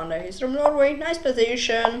PurrfectPanda. He's from Norway. Nice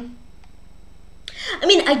position. I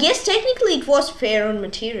mean, I guess technically it was fair on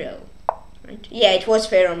material, right? Yeah, it was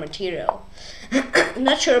fair on material.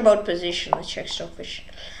 Not sure about position. Let's check Stockfish.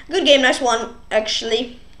 Good game, nice one,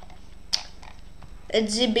 actually. At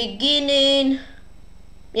the beginning,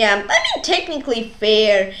 yeah, I mean technically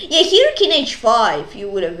fair. Yeah, here King H5, you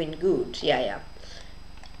would have been good. Yeah.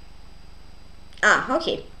 Ah,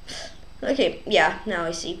 okay. Okay, yeah, now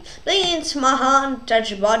I see. Playing Smahan,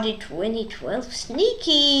 Touch Body 2012,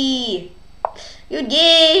 sneaky. Good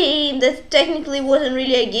game. That technically wasn't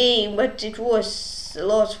really a game, but it was a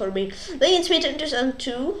lot for me. Playing Sweet Hunters on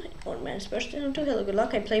 2. One man's person on 2. Hello, good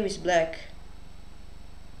luck. I play with black.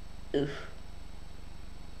 Oof.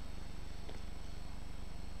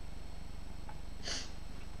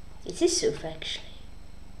 This is so actually.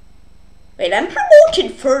 Wait, I'm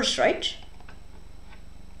promoted first, right?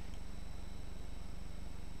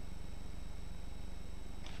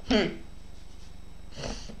 And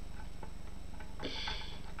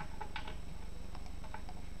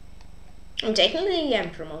technically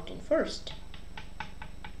I'm promoting first.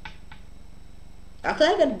 After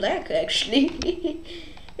I got black actually.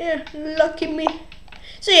 Yeah, lucky me.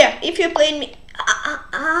 So yeah, if you're playing me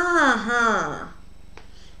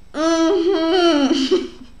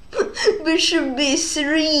Bishop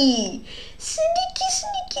b3. Sneaky,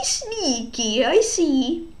 sneaky, sneaky. I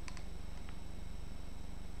see.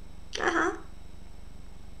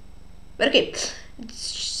 But okay, it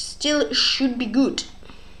still should be good.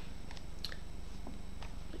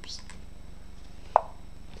 Oops.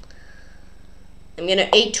 I'm gonna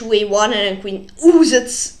a2, a1, and then queen. Ooh,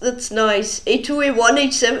 that's nice. A2, a1,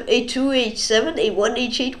 h7, a2, h7, a1,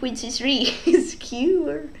 h8, queen c3.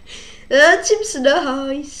 Skewer. That seems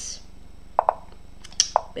nice.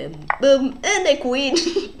 Boom, boom, and a queen.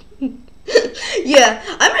 Yeah,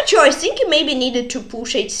 I'm not sure. I think you maybe needed to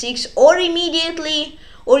push h6 or immediately,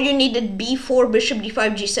 or you needed b4, bishop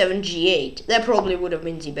d5, g7, g8. That probably would have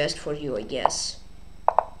been the best for you, I guess.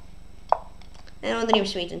 And on the name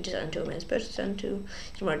Smith and Santo, man's person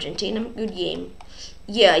from Argentina. Good game.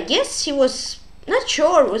 Yeah, I guess he was not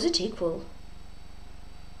sure. Was it equal?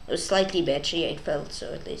 It was slightly better. Yeah, it felt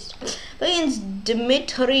so at least. But against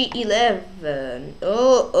Dmitry 11.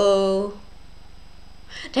 Oh.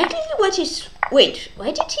 Technically, what is... Wait,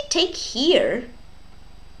 why did he take here?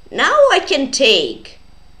 Now I can take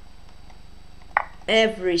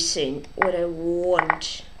everything what I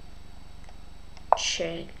want.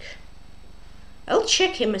 Check. I'll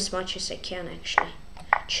check him as much as I can, actually.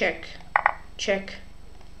 Check. Check.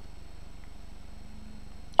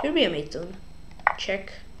 Here be a mate then.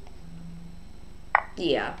 Check.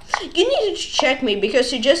 Yeah. You needed to check me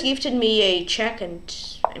because you just gifted me a check and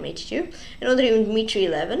I mated you. Another even Dmitry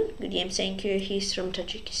 11. Good game, thank you. He's from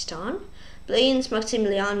Tajikistan. Plains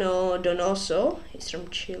Maximiliano Donoso. He's from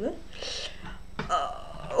Chile.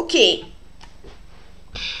 Okay.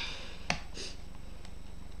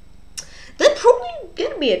 That probably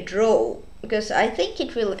gonna be a draw because I think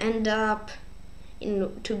it will end up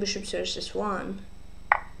in 2 bishops versus 1.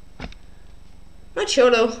 Not sure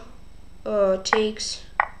though. Takes.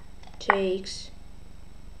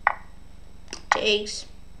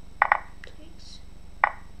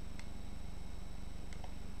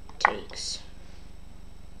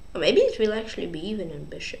 Or maybe it will actually be even in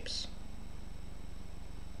bishops.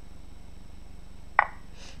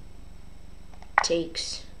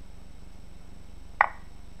 Takes.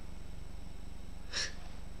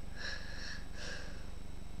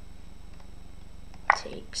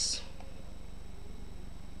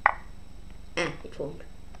 It won't.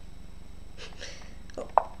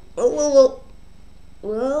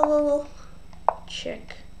 Well.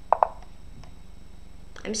 Check.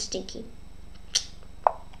 I'm sneaky.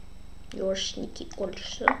 You're sneaky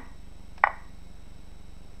also.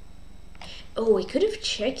 Oh, I could have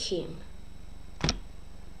checked him.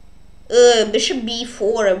 Bishop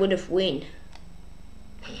b4, I would have win.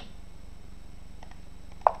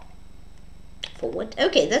 For what?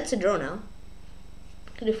 Okay, that's a draw now.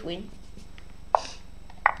 Could have win.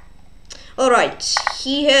 Alright,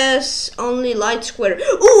 he has only light square.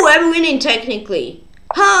 Ooh, I'm winning technically.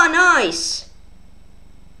 Ha, nice.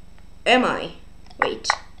 Am I? Wait.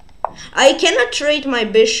 I cannot trade my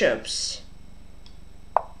bishops.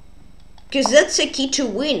 Because that's a key to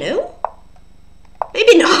win, no?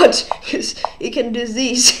 Maybe not, because you can do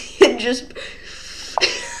this and just...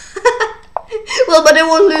 Well, but I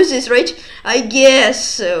won't lose this, right? I guess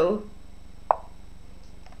so.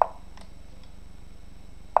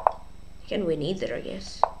 Can't win either, I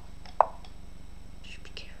guess. Should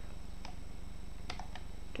be careful.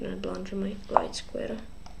 Do not blunder my light square.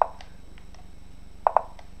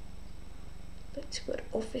 Light square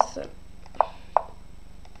officer.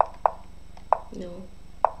 No.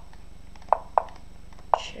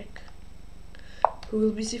 Check. Who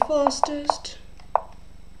will be the fastest?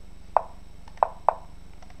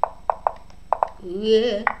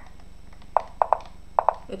 Yeah.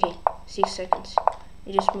 Okay, 6 seconds.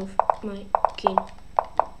 I just move my king.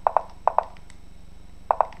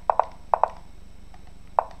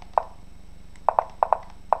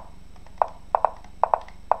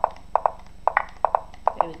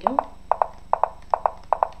 There we go.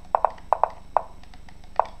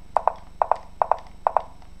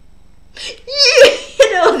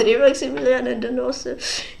 Yeah! Maximiliano Donoso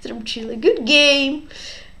from Chile. Good game.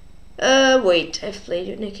 Wait, I've played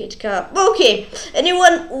with PeshkaCh. Okay,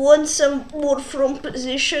 anyone want some more from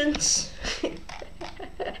positions?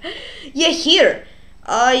 Yeah, here.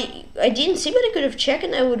 I didn't see, but I could have checked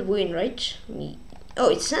and I would win, right? Oh,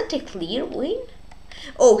 it's not a clear win?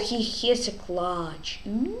 Oh, he has a clutch.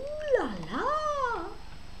 Ooh la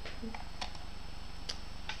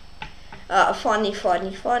la. Funny.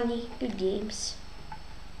 Good games.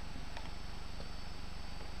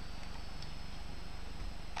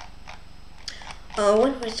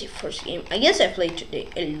 What was the first game? I guess I played today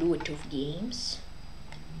a lot of games.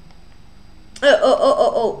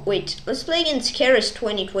 Wait. Let's play against Keres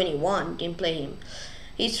 2021. Didn't play him.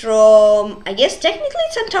 He's from, I guess technically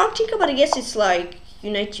it's Antarctica, but I guess it's like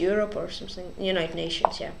United Europe or something. United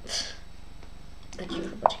Nations, yeah. Not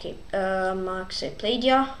Europe, but okay. Max, I played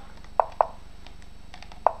ya.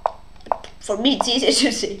 For me, it's easier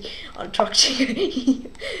to say Antarctica.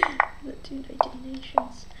 Not United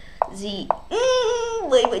Nations.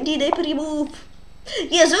 Why did I pre-move?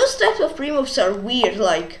 Yeah, those types of pre-moves are weird.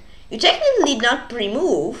 Like, you technically did not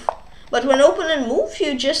pre-move, but when opponent move,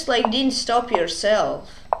 you just like didn't stop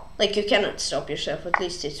yourself. Like, you cannot stop yourself, at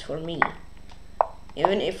least it's for me.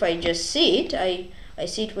 Even if I just see it, I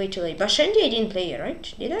see it way too late. Bashendi I didn't play it,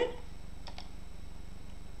 right? Did I?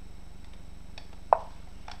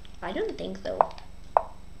 I don't think so.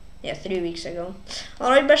 Yeah, 3 weeks ago.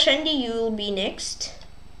 Alright, Bashendi, you'll be next.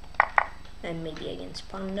 And maybe against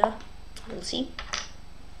Panda. We'll see.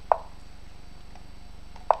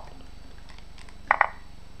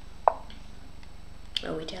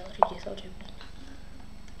 Oh wait, I already thought of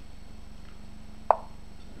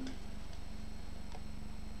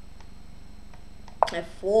it.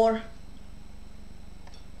 F4.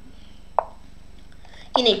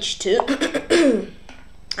 In H2.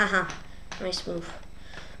 Aha, nice move.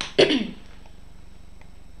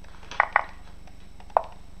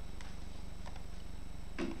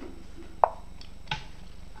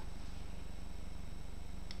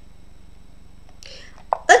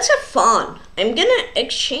 Let's have fun. I'm gonna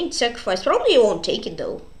exchange sacrifice. Probably he won't take it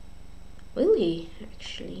though. Will he?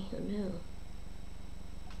 Actually, oh no.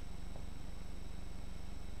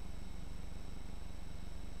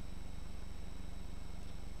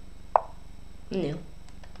 No.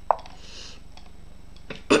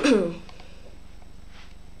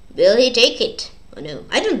 Will he take it? Oh no,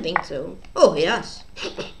 I don't think so. Oh, he does.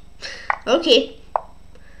 Okay.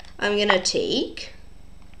 I'm gonna take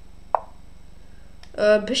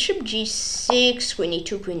bishop g6, queen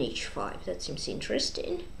e2, queen h5. That seems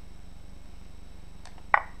interesting.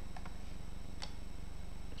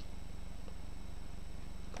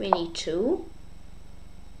 Queen e2.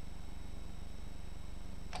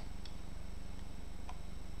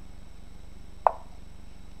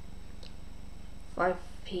 Five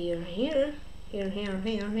here. Here. And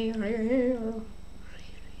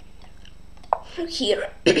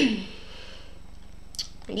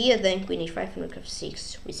here then queen h5 and rook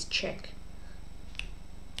f6 with check.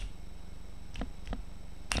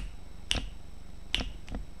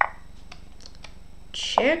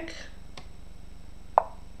 Check.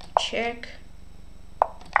 Check.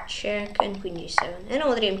 Check and queen g7. And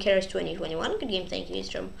all the game Keres 2021. Good game, thank you. He's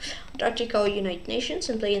from Antarctica, United Nations,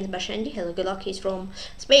 and playing the Bashendi. Hello, good luck. He's from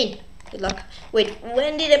Spain. Good luck. Wait,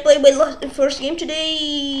 when did I play my first game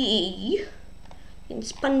today? In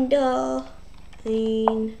Panda.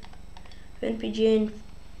 In NPGN.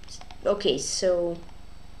 Okay, so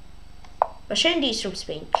Bashendi is from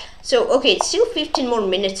Spain. So okay, it's still 15 more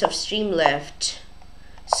minutes of stream left.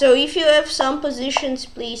 So if you have some positions,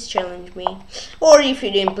 please challenge me. Or if you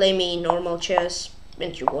didn't play me in normal chess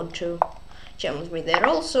and you want to challenge me there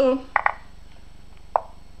also.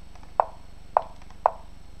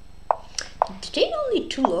 Today only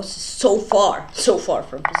 2 losses so far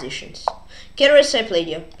from positions. Keres, I played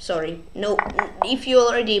you. Sorry. No, if you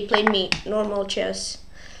already played me normal chess,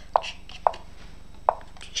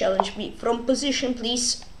 challenge me from position,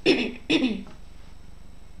 please.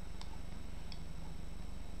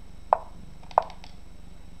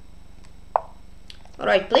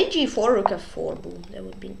 Alright, play g4, rook f4, boom. That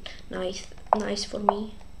would be nice for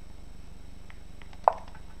me.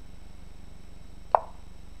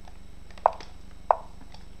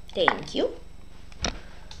 Thank you.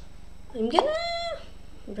 I'm gonna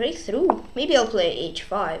break through. Maybe I'll play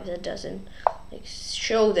h5. That doesn't like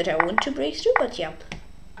show that I want to break through, but yep.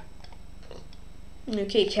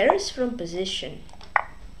 Okay, Keres from position.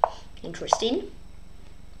 Interesting.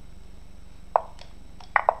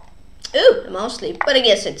 Oh, a mouse sleep, but I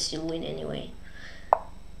guess I'd still win anyway.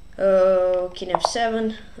 King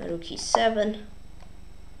f7, rook e7.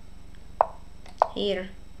 Here.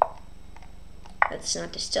 That's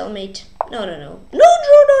not a stalemate. No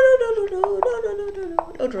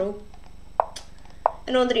draw.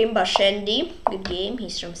 Another in Bashendi. Good game.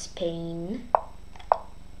 He's from Spain.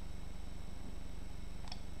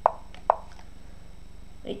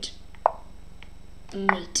 Wait.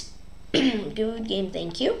 Mate. Good game,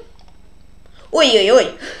 thank you. Oi.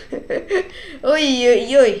 Oi.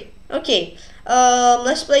 Okay.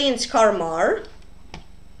 Let's play in Skarmar.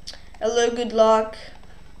 Hello, good luck.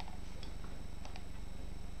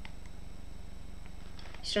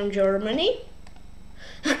 He's from Germany.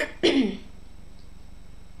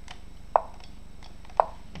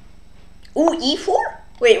 Ooh, e4?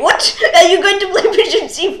 Wait, what? Are you going to play bishop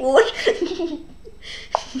c4?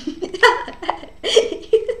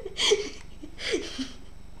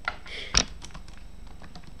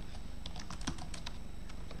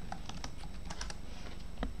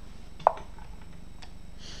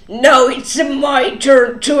 Now it's my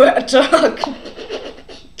turn to attack.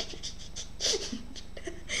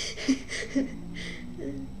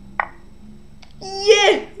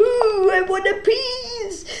 Yeah, ooh, I want a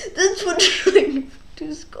piece. That's what trying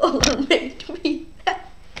to scholar made me.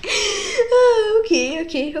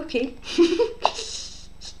 Okay.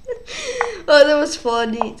 Oh, that was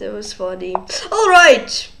funny. All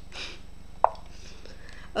right.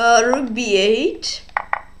 Rook b8.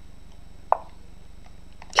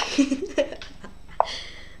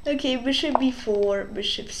 Okay, bishop b4,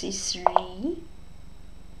 bishop c3.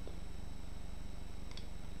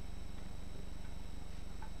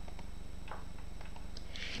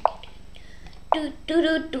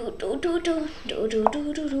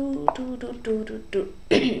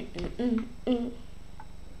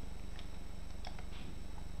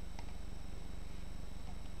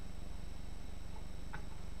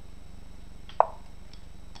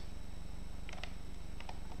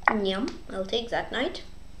 Yum, I'll take that knight.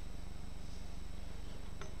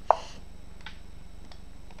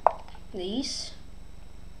 These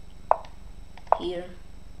here.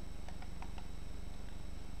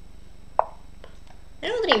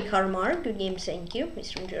 Another name Karmar, good game, thank you.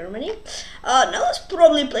 He's from Germany. Now let's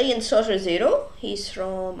probably play in sazhiK. He's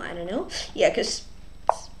from, I don't know. Yeah, because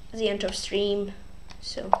it's the end of stream.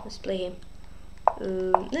 So let's play him.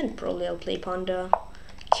 Then probably I'll play Panda.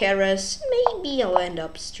 Keras, maybe I'll end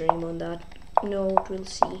up stream on that. No, we'll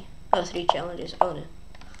see. Oh, 3 challenges. Oh no.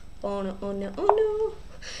 Oh no.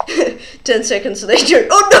 10 seconds later.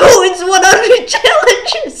 Oh no, it's 100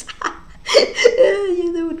 challenges.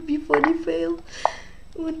 Yeah, that would be funny fail.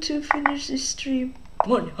 I want to finish this stream.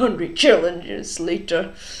 100 challenges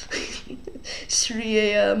later. 3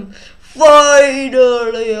 AM.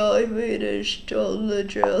 Finally, I finished all the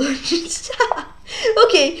challenges.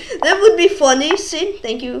 Okay, that would be funny. Sin,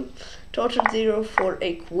 thank you. Total 0 for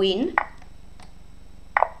a queen.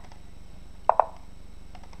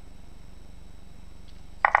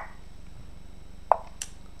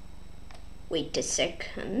 Wait a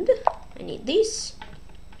second. I need this.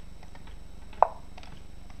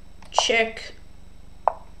 Check.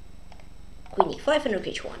 Queen e5 and rook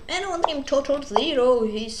h1. And on him total 0.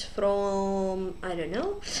 He's from, I don't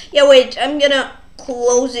know. Yeah, wait, I'm gonna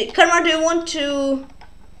close it. Karma, do you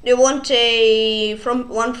want a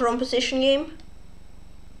from position game?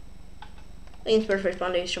 In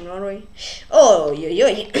PurrfectPanda is from Norway. Oh, yeah.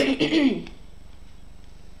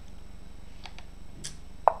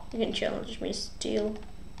 You can challenge me still.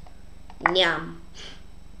 Nyam.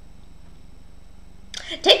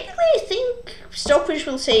 Technically, I think Stockfish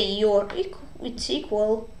will say it's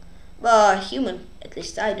equal. But human, at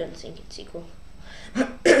least I don't think it's equal.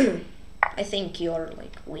 I think you're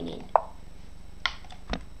like winning.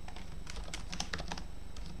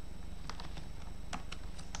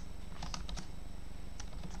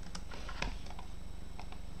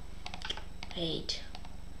 Wait.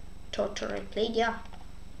 Total I played, yeah.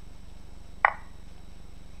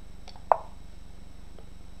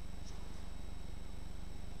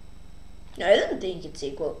 No, I don't think it's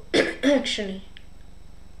equal, actually.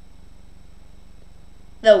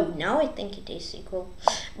 Though, now I think it is equal.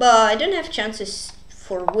 But I don't have chances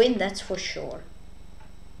for win, that's for sure.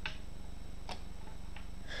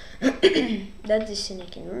 That decision I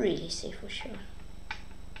can really say for sure.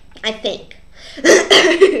 I think.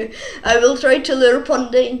 I will try to lure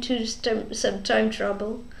Panda into some time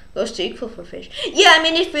trouble. Goes to equal for fish. Yeah, I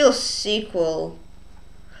mean it feels equal.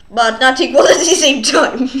 But not equal at the same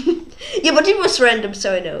time. Yeah, but it was random,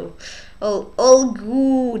 so I know. All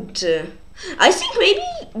good. I think maybe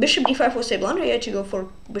bishop d5 was a blunder. I had to go for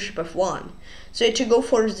bishop f1. So you had to go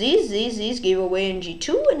for these, give away in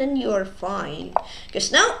g2, and then you are fine.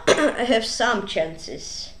 Because now I have some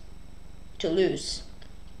chances to lose.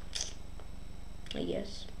 I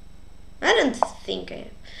guess. I don't think I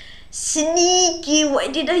have. Sneaky, why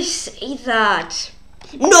did I say that?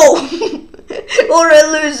 No! Or I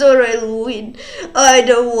lose or I win. I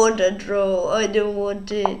don't want a draw. I don't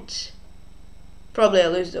want it. Probably I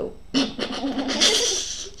lose though.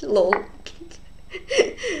 Lol.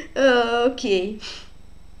 Okay.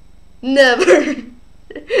 Never.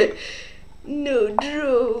 No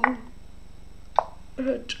draw.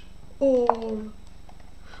 At all.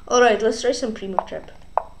 Alright, let's try some primo trap.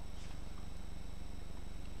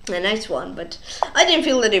 A nice one, but I didn't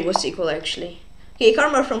feel that it was equal actually. Okay,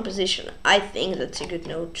 karma from position. I think that's a good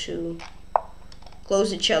note to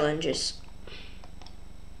Close the challenges.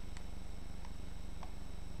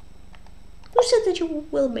 Who said that you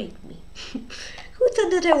will make me? Who said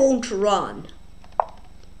that I won't run?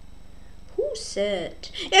 Who said?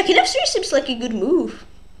 Yeah, King F3 seems like a good move.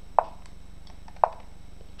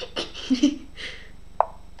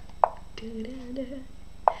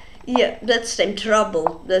 Yeah, that's time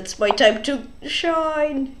trouble. That's my time to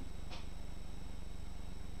shine.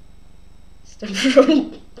 Stop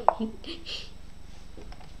running.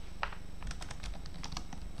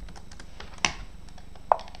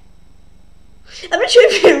 I'm not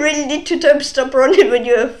sure if you really need to time stop running when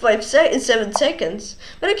you have 7 seconds.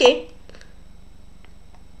 But okay.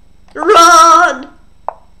 Run!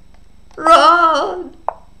 Run!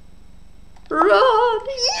 Run!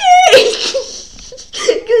 Yay!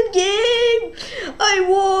 Good game! I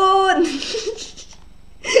won!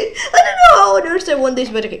 I don't know how on earth I won this,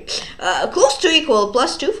 but okay. Close to equal,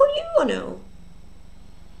 +2 for you or no?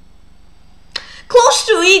 Close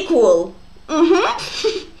to equal!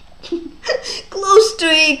 Close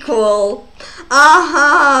to equal.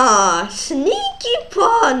 Aha! Sneaky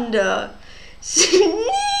panda!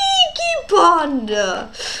 Sneaky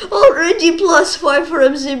panda! Already +5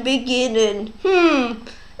 from the beginning.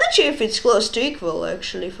 Not sure if it's close to equal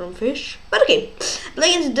actually from fish. But okay.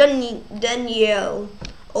 Playing Daniel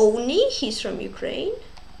Oni, he's from Ukraine.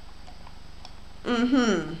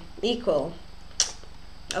 Equal.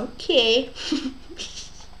 Okay.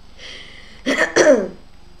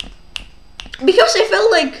 Because I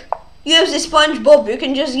felt like you have this SpongeBob, you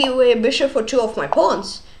can just give away a bishop for 2 of my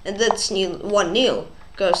pawns, and that's 1-0.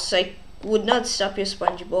 Because I would not stop your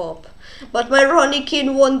SpongeBob. But my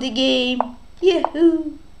Ronnie-kin won the game.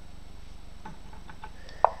 Yahoo!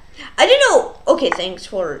 I don't know. Okay, thanks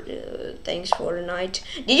for the night.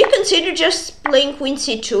 Did you consider just playing Queen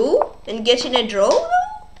C2 and getting a draw though?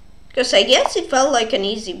 Because I guess it felt like an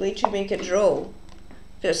easy way to make a draw.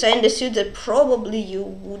 Because I understood that probably you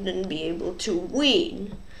wouldn't be able to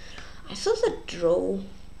win. I thought the draw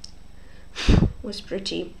was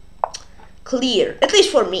pretty clear, at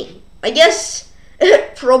least for me. I guess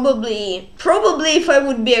probably if I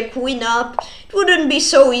would be a queen up, it wouldn't be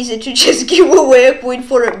so easy to just give away a queen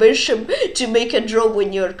for a bishop to make a draw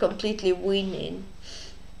when you're completely winning.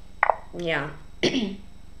 Yeah.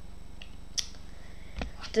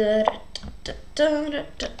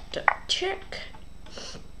 Check.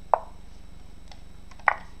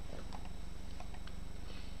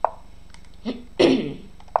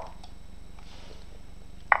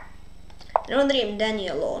 Andrei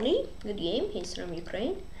Danieloni, good game, he's from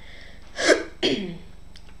Ukraine. Good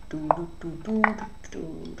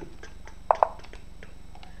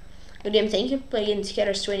game, thank you, playing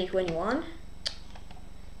Scatters 2021.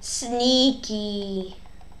 Sneaky.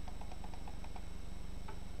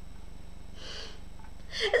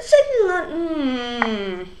 It's like not,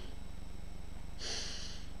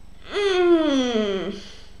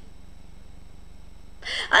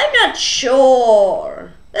 I'm not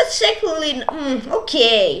sure. That's technically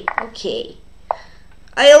okay.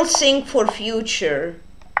 I'll think for future.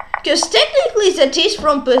 Because technically that is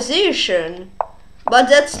from position, but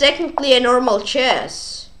that's technically a normal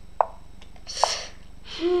chess.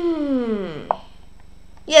 Yeah,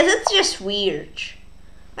 that's just weird.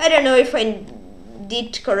 I don't know if I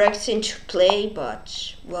did correct thing to play,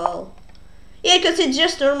 but well, yeah, because it's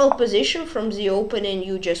just normal position from the open and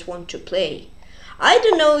you just want to play. I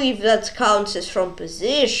don't know if that counts as from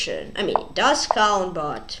position. I mean, it does count,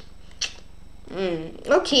 but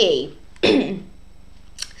okay.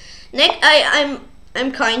 Next,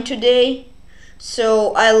 I'm kind today,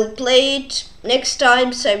 so I'll play it. Next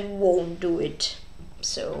times I won't do it.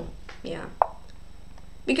 So yeah,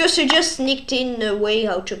 because you just sneaked in a way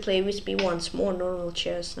how to play with me once more. Normal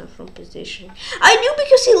chess, not from position. I knew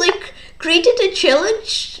because he like created a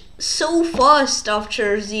challenge so fast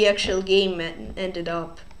after the actual game ended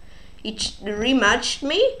up. He rematched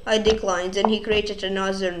me, I declined, and he created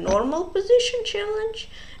another normal position challenge,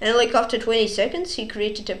 and like after 20 seconds he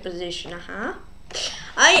created a position. I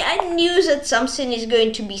knew that something is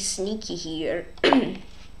going to be sneaky here.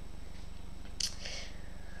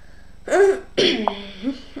 Rook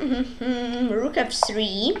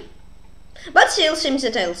f3, but still seems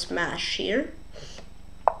that I'll smash here.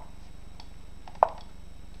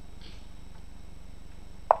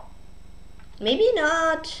 Maybe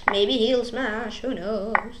not. Maybe he'll smash. Who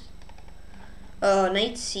knows?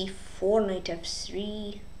 Knight c4, knight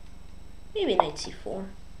f3. Maybe knight c4.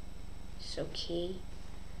 It's okay.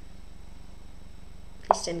 At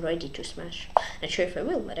least I'm ready to smash. Not sure if I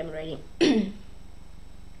will, but I'm ready.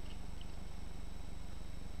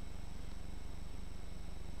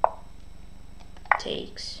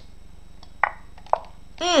 takes.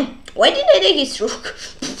 Why did I take his rook?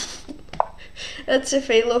 That's a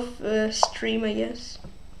fail of stream, I guess.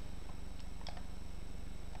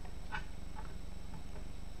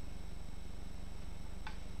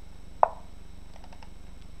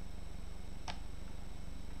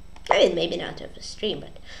 I mean, maybe not of a stream,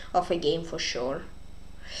 but of a game for sure.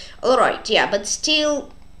 Alright, yeah, but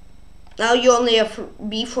still, now you only have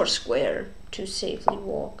b4 square to safely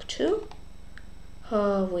walk to.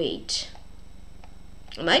 Oh, wait.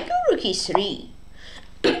 I might go rook e3.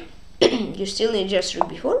 You still need just rook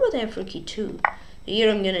b4, but I have rook e2. Here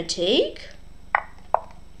I'm gonna take.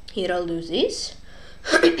 Here I'll do this.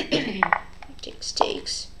 Takes.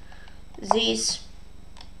 This.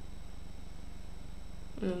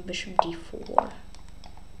 Bishop d4.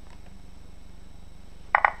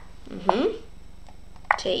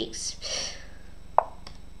 Takes.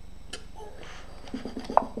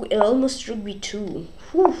 I almost rook b2.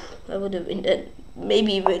 Whew, that would have been that.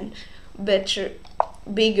 Maybe even better,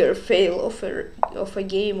 bigger fail of a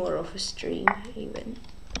game or of a stream even.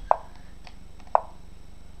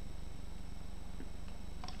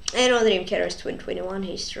 I know Dreamcatcher's Twin 21,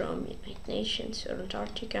 he's from United Nations or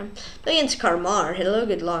Antarctica. Against Karmar, hello,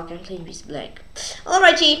 good luck, I'm playing with black.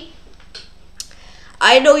 Alrighty.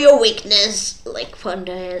 I know your weakness, like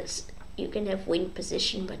Panda is. You can have win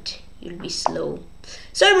position, but you'll be slow.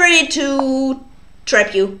 So I'm ready to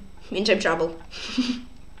trap you into trouble.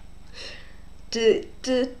 Not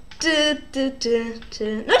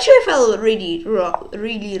sure if I'll really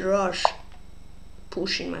rush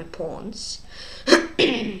pushing my pawns.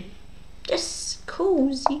 Just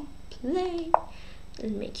cozy play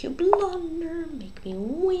and make you blunder, make me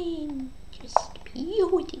win. Just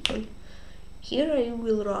beautiful. Here I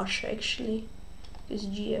will rush actually, because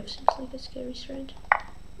GF seems like a scary threat.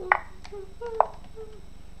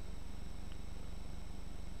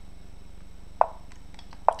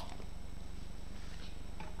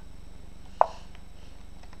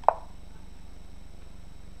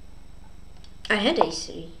 I had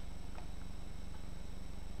a3.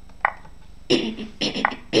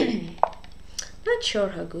 Not sure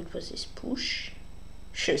how good was this push.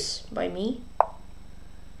 Shush by me.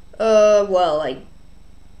 Well, I...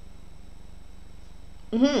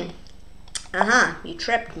 you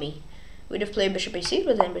trapped me. We'd have played bishop a6,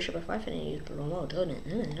 but then bishop f5 and then you promote. Oh,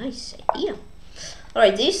 nice idea.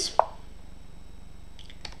 Alright, this.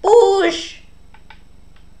 Push!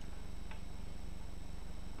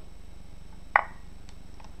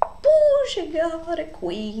 Push, I got a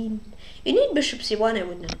queen. You need bishop c1, I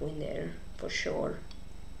would not win there, for sure.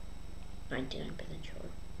 99% sure.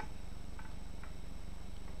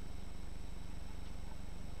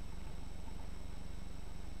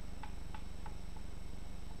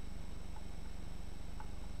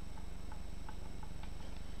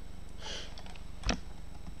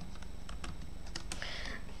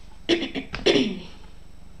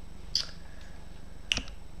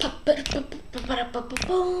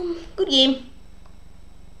 Good game.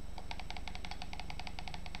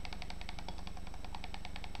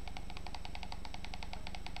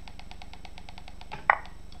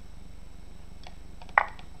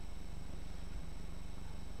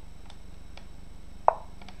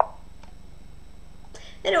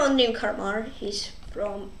 And on new Karmar, he's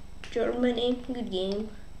from Germany. Good game.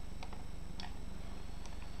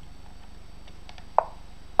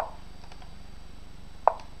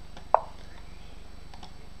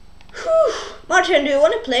 Martin, do you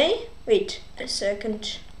want to play? Wait a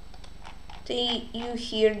second. You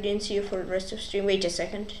here didn't see you for the rest of stream. Wait a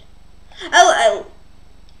second. I'll.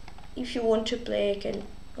 If you want to play, I can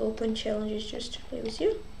open challenges just to play with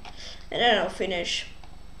you, and then I'll finish.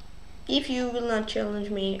 If you will not challenge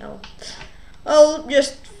me, I'll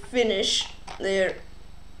just finish there.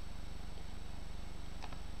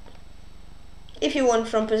 If you want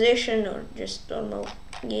from position or just normal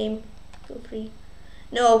game, feel free.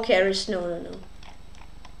 No carries, no.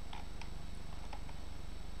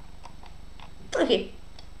 Okay.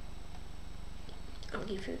 I'll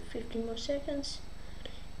give you 15 more seconds.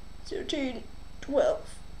 13,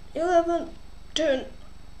 12, 11, 10,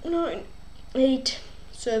 9, 8,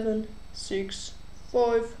 7, 6, 5,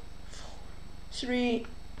 4, 3,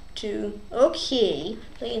 2. Okay.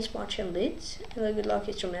 Playing Smart and Blitz. Hello, good luck,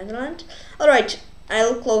 it's from Netherlands. Alright,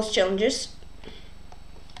 I'll close challenges.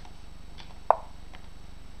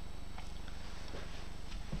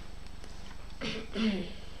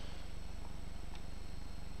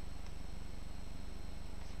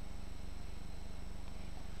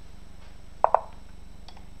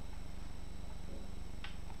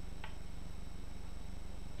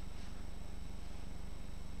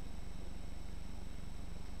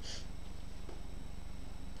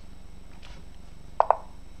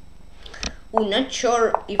 Oh, not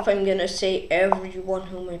sure if I'm gonna say everyone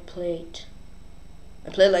whom I played. I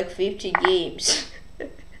played like 50 games.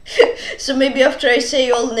 So maybe after I say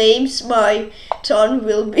all names, my tongue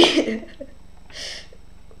will be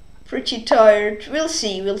pretty tired. We'll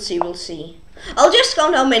see, we'll see, we'll see. I'll just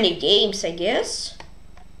count how many games, I guess.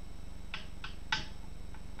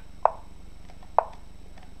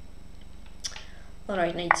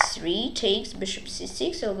 Alright, knight 3 takes, bishop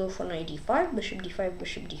c6, I'll go for knight d5, bishop d5,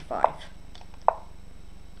 bishop d5.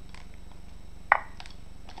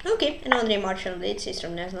 Okay, and Andrei Marshall Blitz is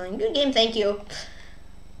from Netherlands. Good game, thank you.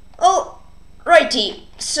 Oh, righty,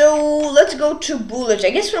 so let's go to bullet.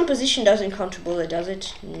 I guess from position doesn't count to bullet, does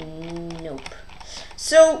it? Nope.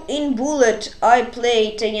 So in bullet, I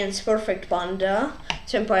played against PurrfectPanda,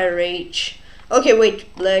 vampirerage. Okay,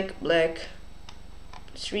 wait, black,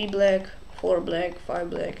 3 black, 4 black, 5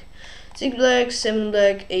 black, 6 black, 7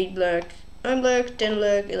 black, 8 black, 9 black, 10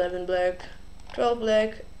 black, 11 black, 12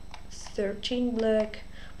 black, 13 black,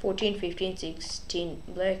 14, 15, 16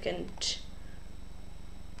 black, and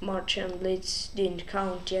March and Blitz didn't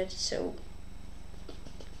count yet, so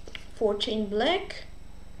 14 black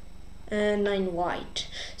and 9 white.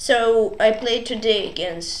 So I played today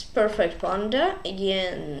against PurrfectPanda,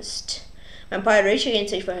 against vampirerage,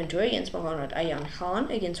 against HFN2, against MohammadAayanKhan,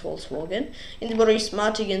 against Volswogen, against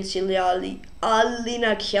BorisMatt, against Cherniaiev,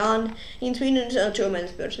 in Sweden, 2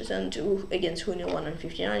 men's versus and 2 against Hunil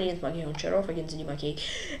 159, against MakiHoncharov, against Maki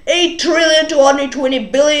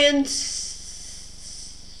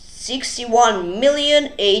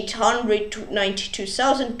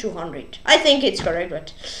 8,220,61,892,200. I think it's correct,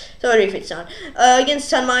 but sorry if it's not.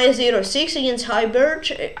 Against Cherniaiev 06, against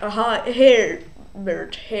hairbeRt,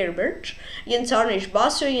 against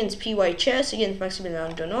ArnishBasu, against PYChess, against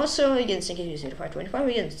Maximilian Donoso, against MakiHoncharov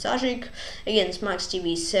against sazhiK, against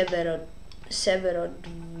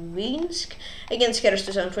MaksTVSeverodvinsk, against Keres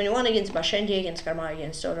 2021, against Bashendi, against Karma,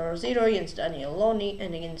 against Todor 0, against Daniel Loni,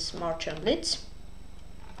 and against March and Blitz.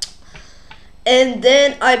 And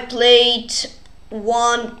then I played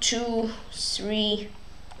 1, 2, 3,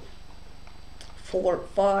 4,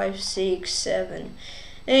 5, 6, 7,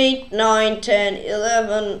 8, 9, 10,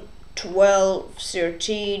 11, 12,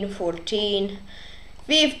 13, 14,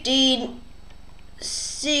 15,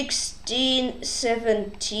 16,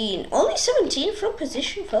 17. Only 17 from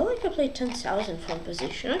position? Felt like I played 10,000 from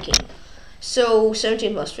position. Okay. So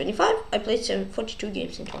 17 plus 25. I played 42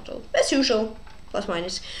 games in total. As usual. Plus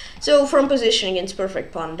minus. So from position against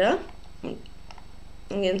PurrfectPanda.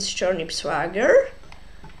 Against TurnipSwagger.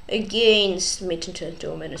 Against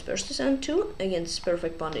Mitten2 minus versus and 2. Against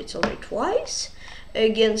PurrfectPanda it's already twice.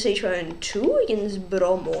 Against HFN2. Against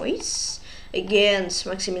bromoises. Against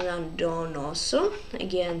Maximilian Donoso.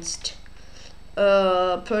 Against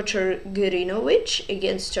Petr Grinovic.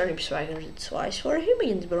 Against TurnipSwagger it's twice for him.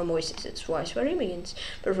 Against bromoises it's twice for him. Against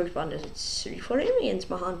PurrfectPanda it's 3 for him. Against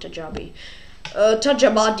Tajabadi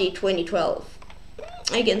 2012.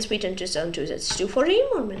 Against Mitten 2002 that's 2 for him,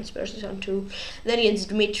 or men's versus on 2. Then against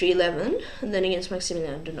Dmitry 11, and then against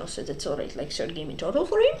Maximilian Donoso that's alright, like 3rd game in total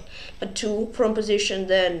for him, but 2 from position.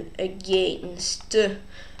 Then against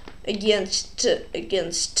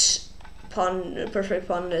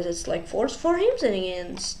PurrfectPanda that's like 4th for him. Then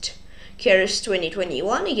against Keres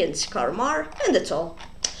 2021, against Karmar, and that's all.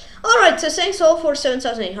 Alright, so thanks all for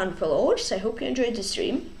 7,800 followers. I hope you enjoyed the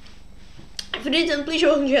stream. If you did, then please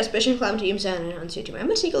welcome to your special clan teams and city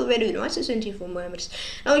members. Equal value to my 24 members.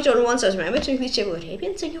 Now we turn 1,000 members, so please check out happy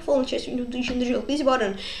and thank you for all the chess into the drill. Please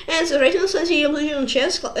button and so right now, so see you on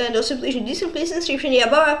chess and also please in this place description. Yeah,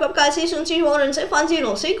 bye bye, guys. See you soon. See you all and say fun. See you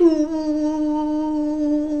all. Say cool.